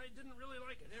better. I didn't really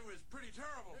like it. It was pretty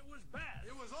terrible. It was bad.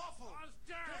 It was awful. It was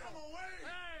terrible. Get him away!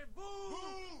 Hey, boo!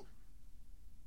 Boo!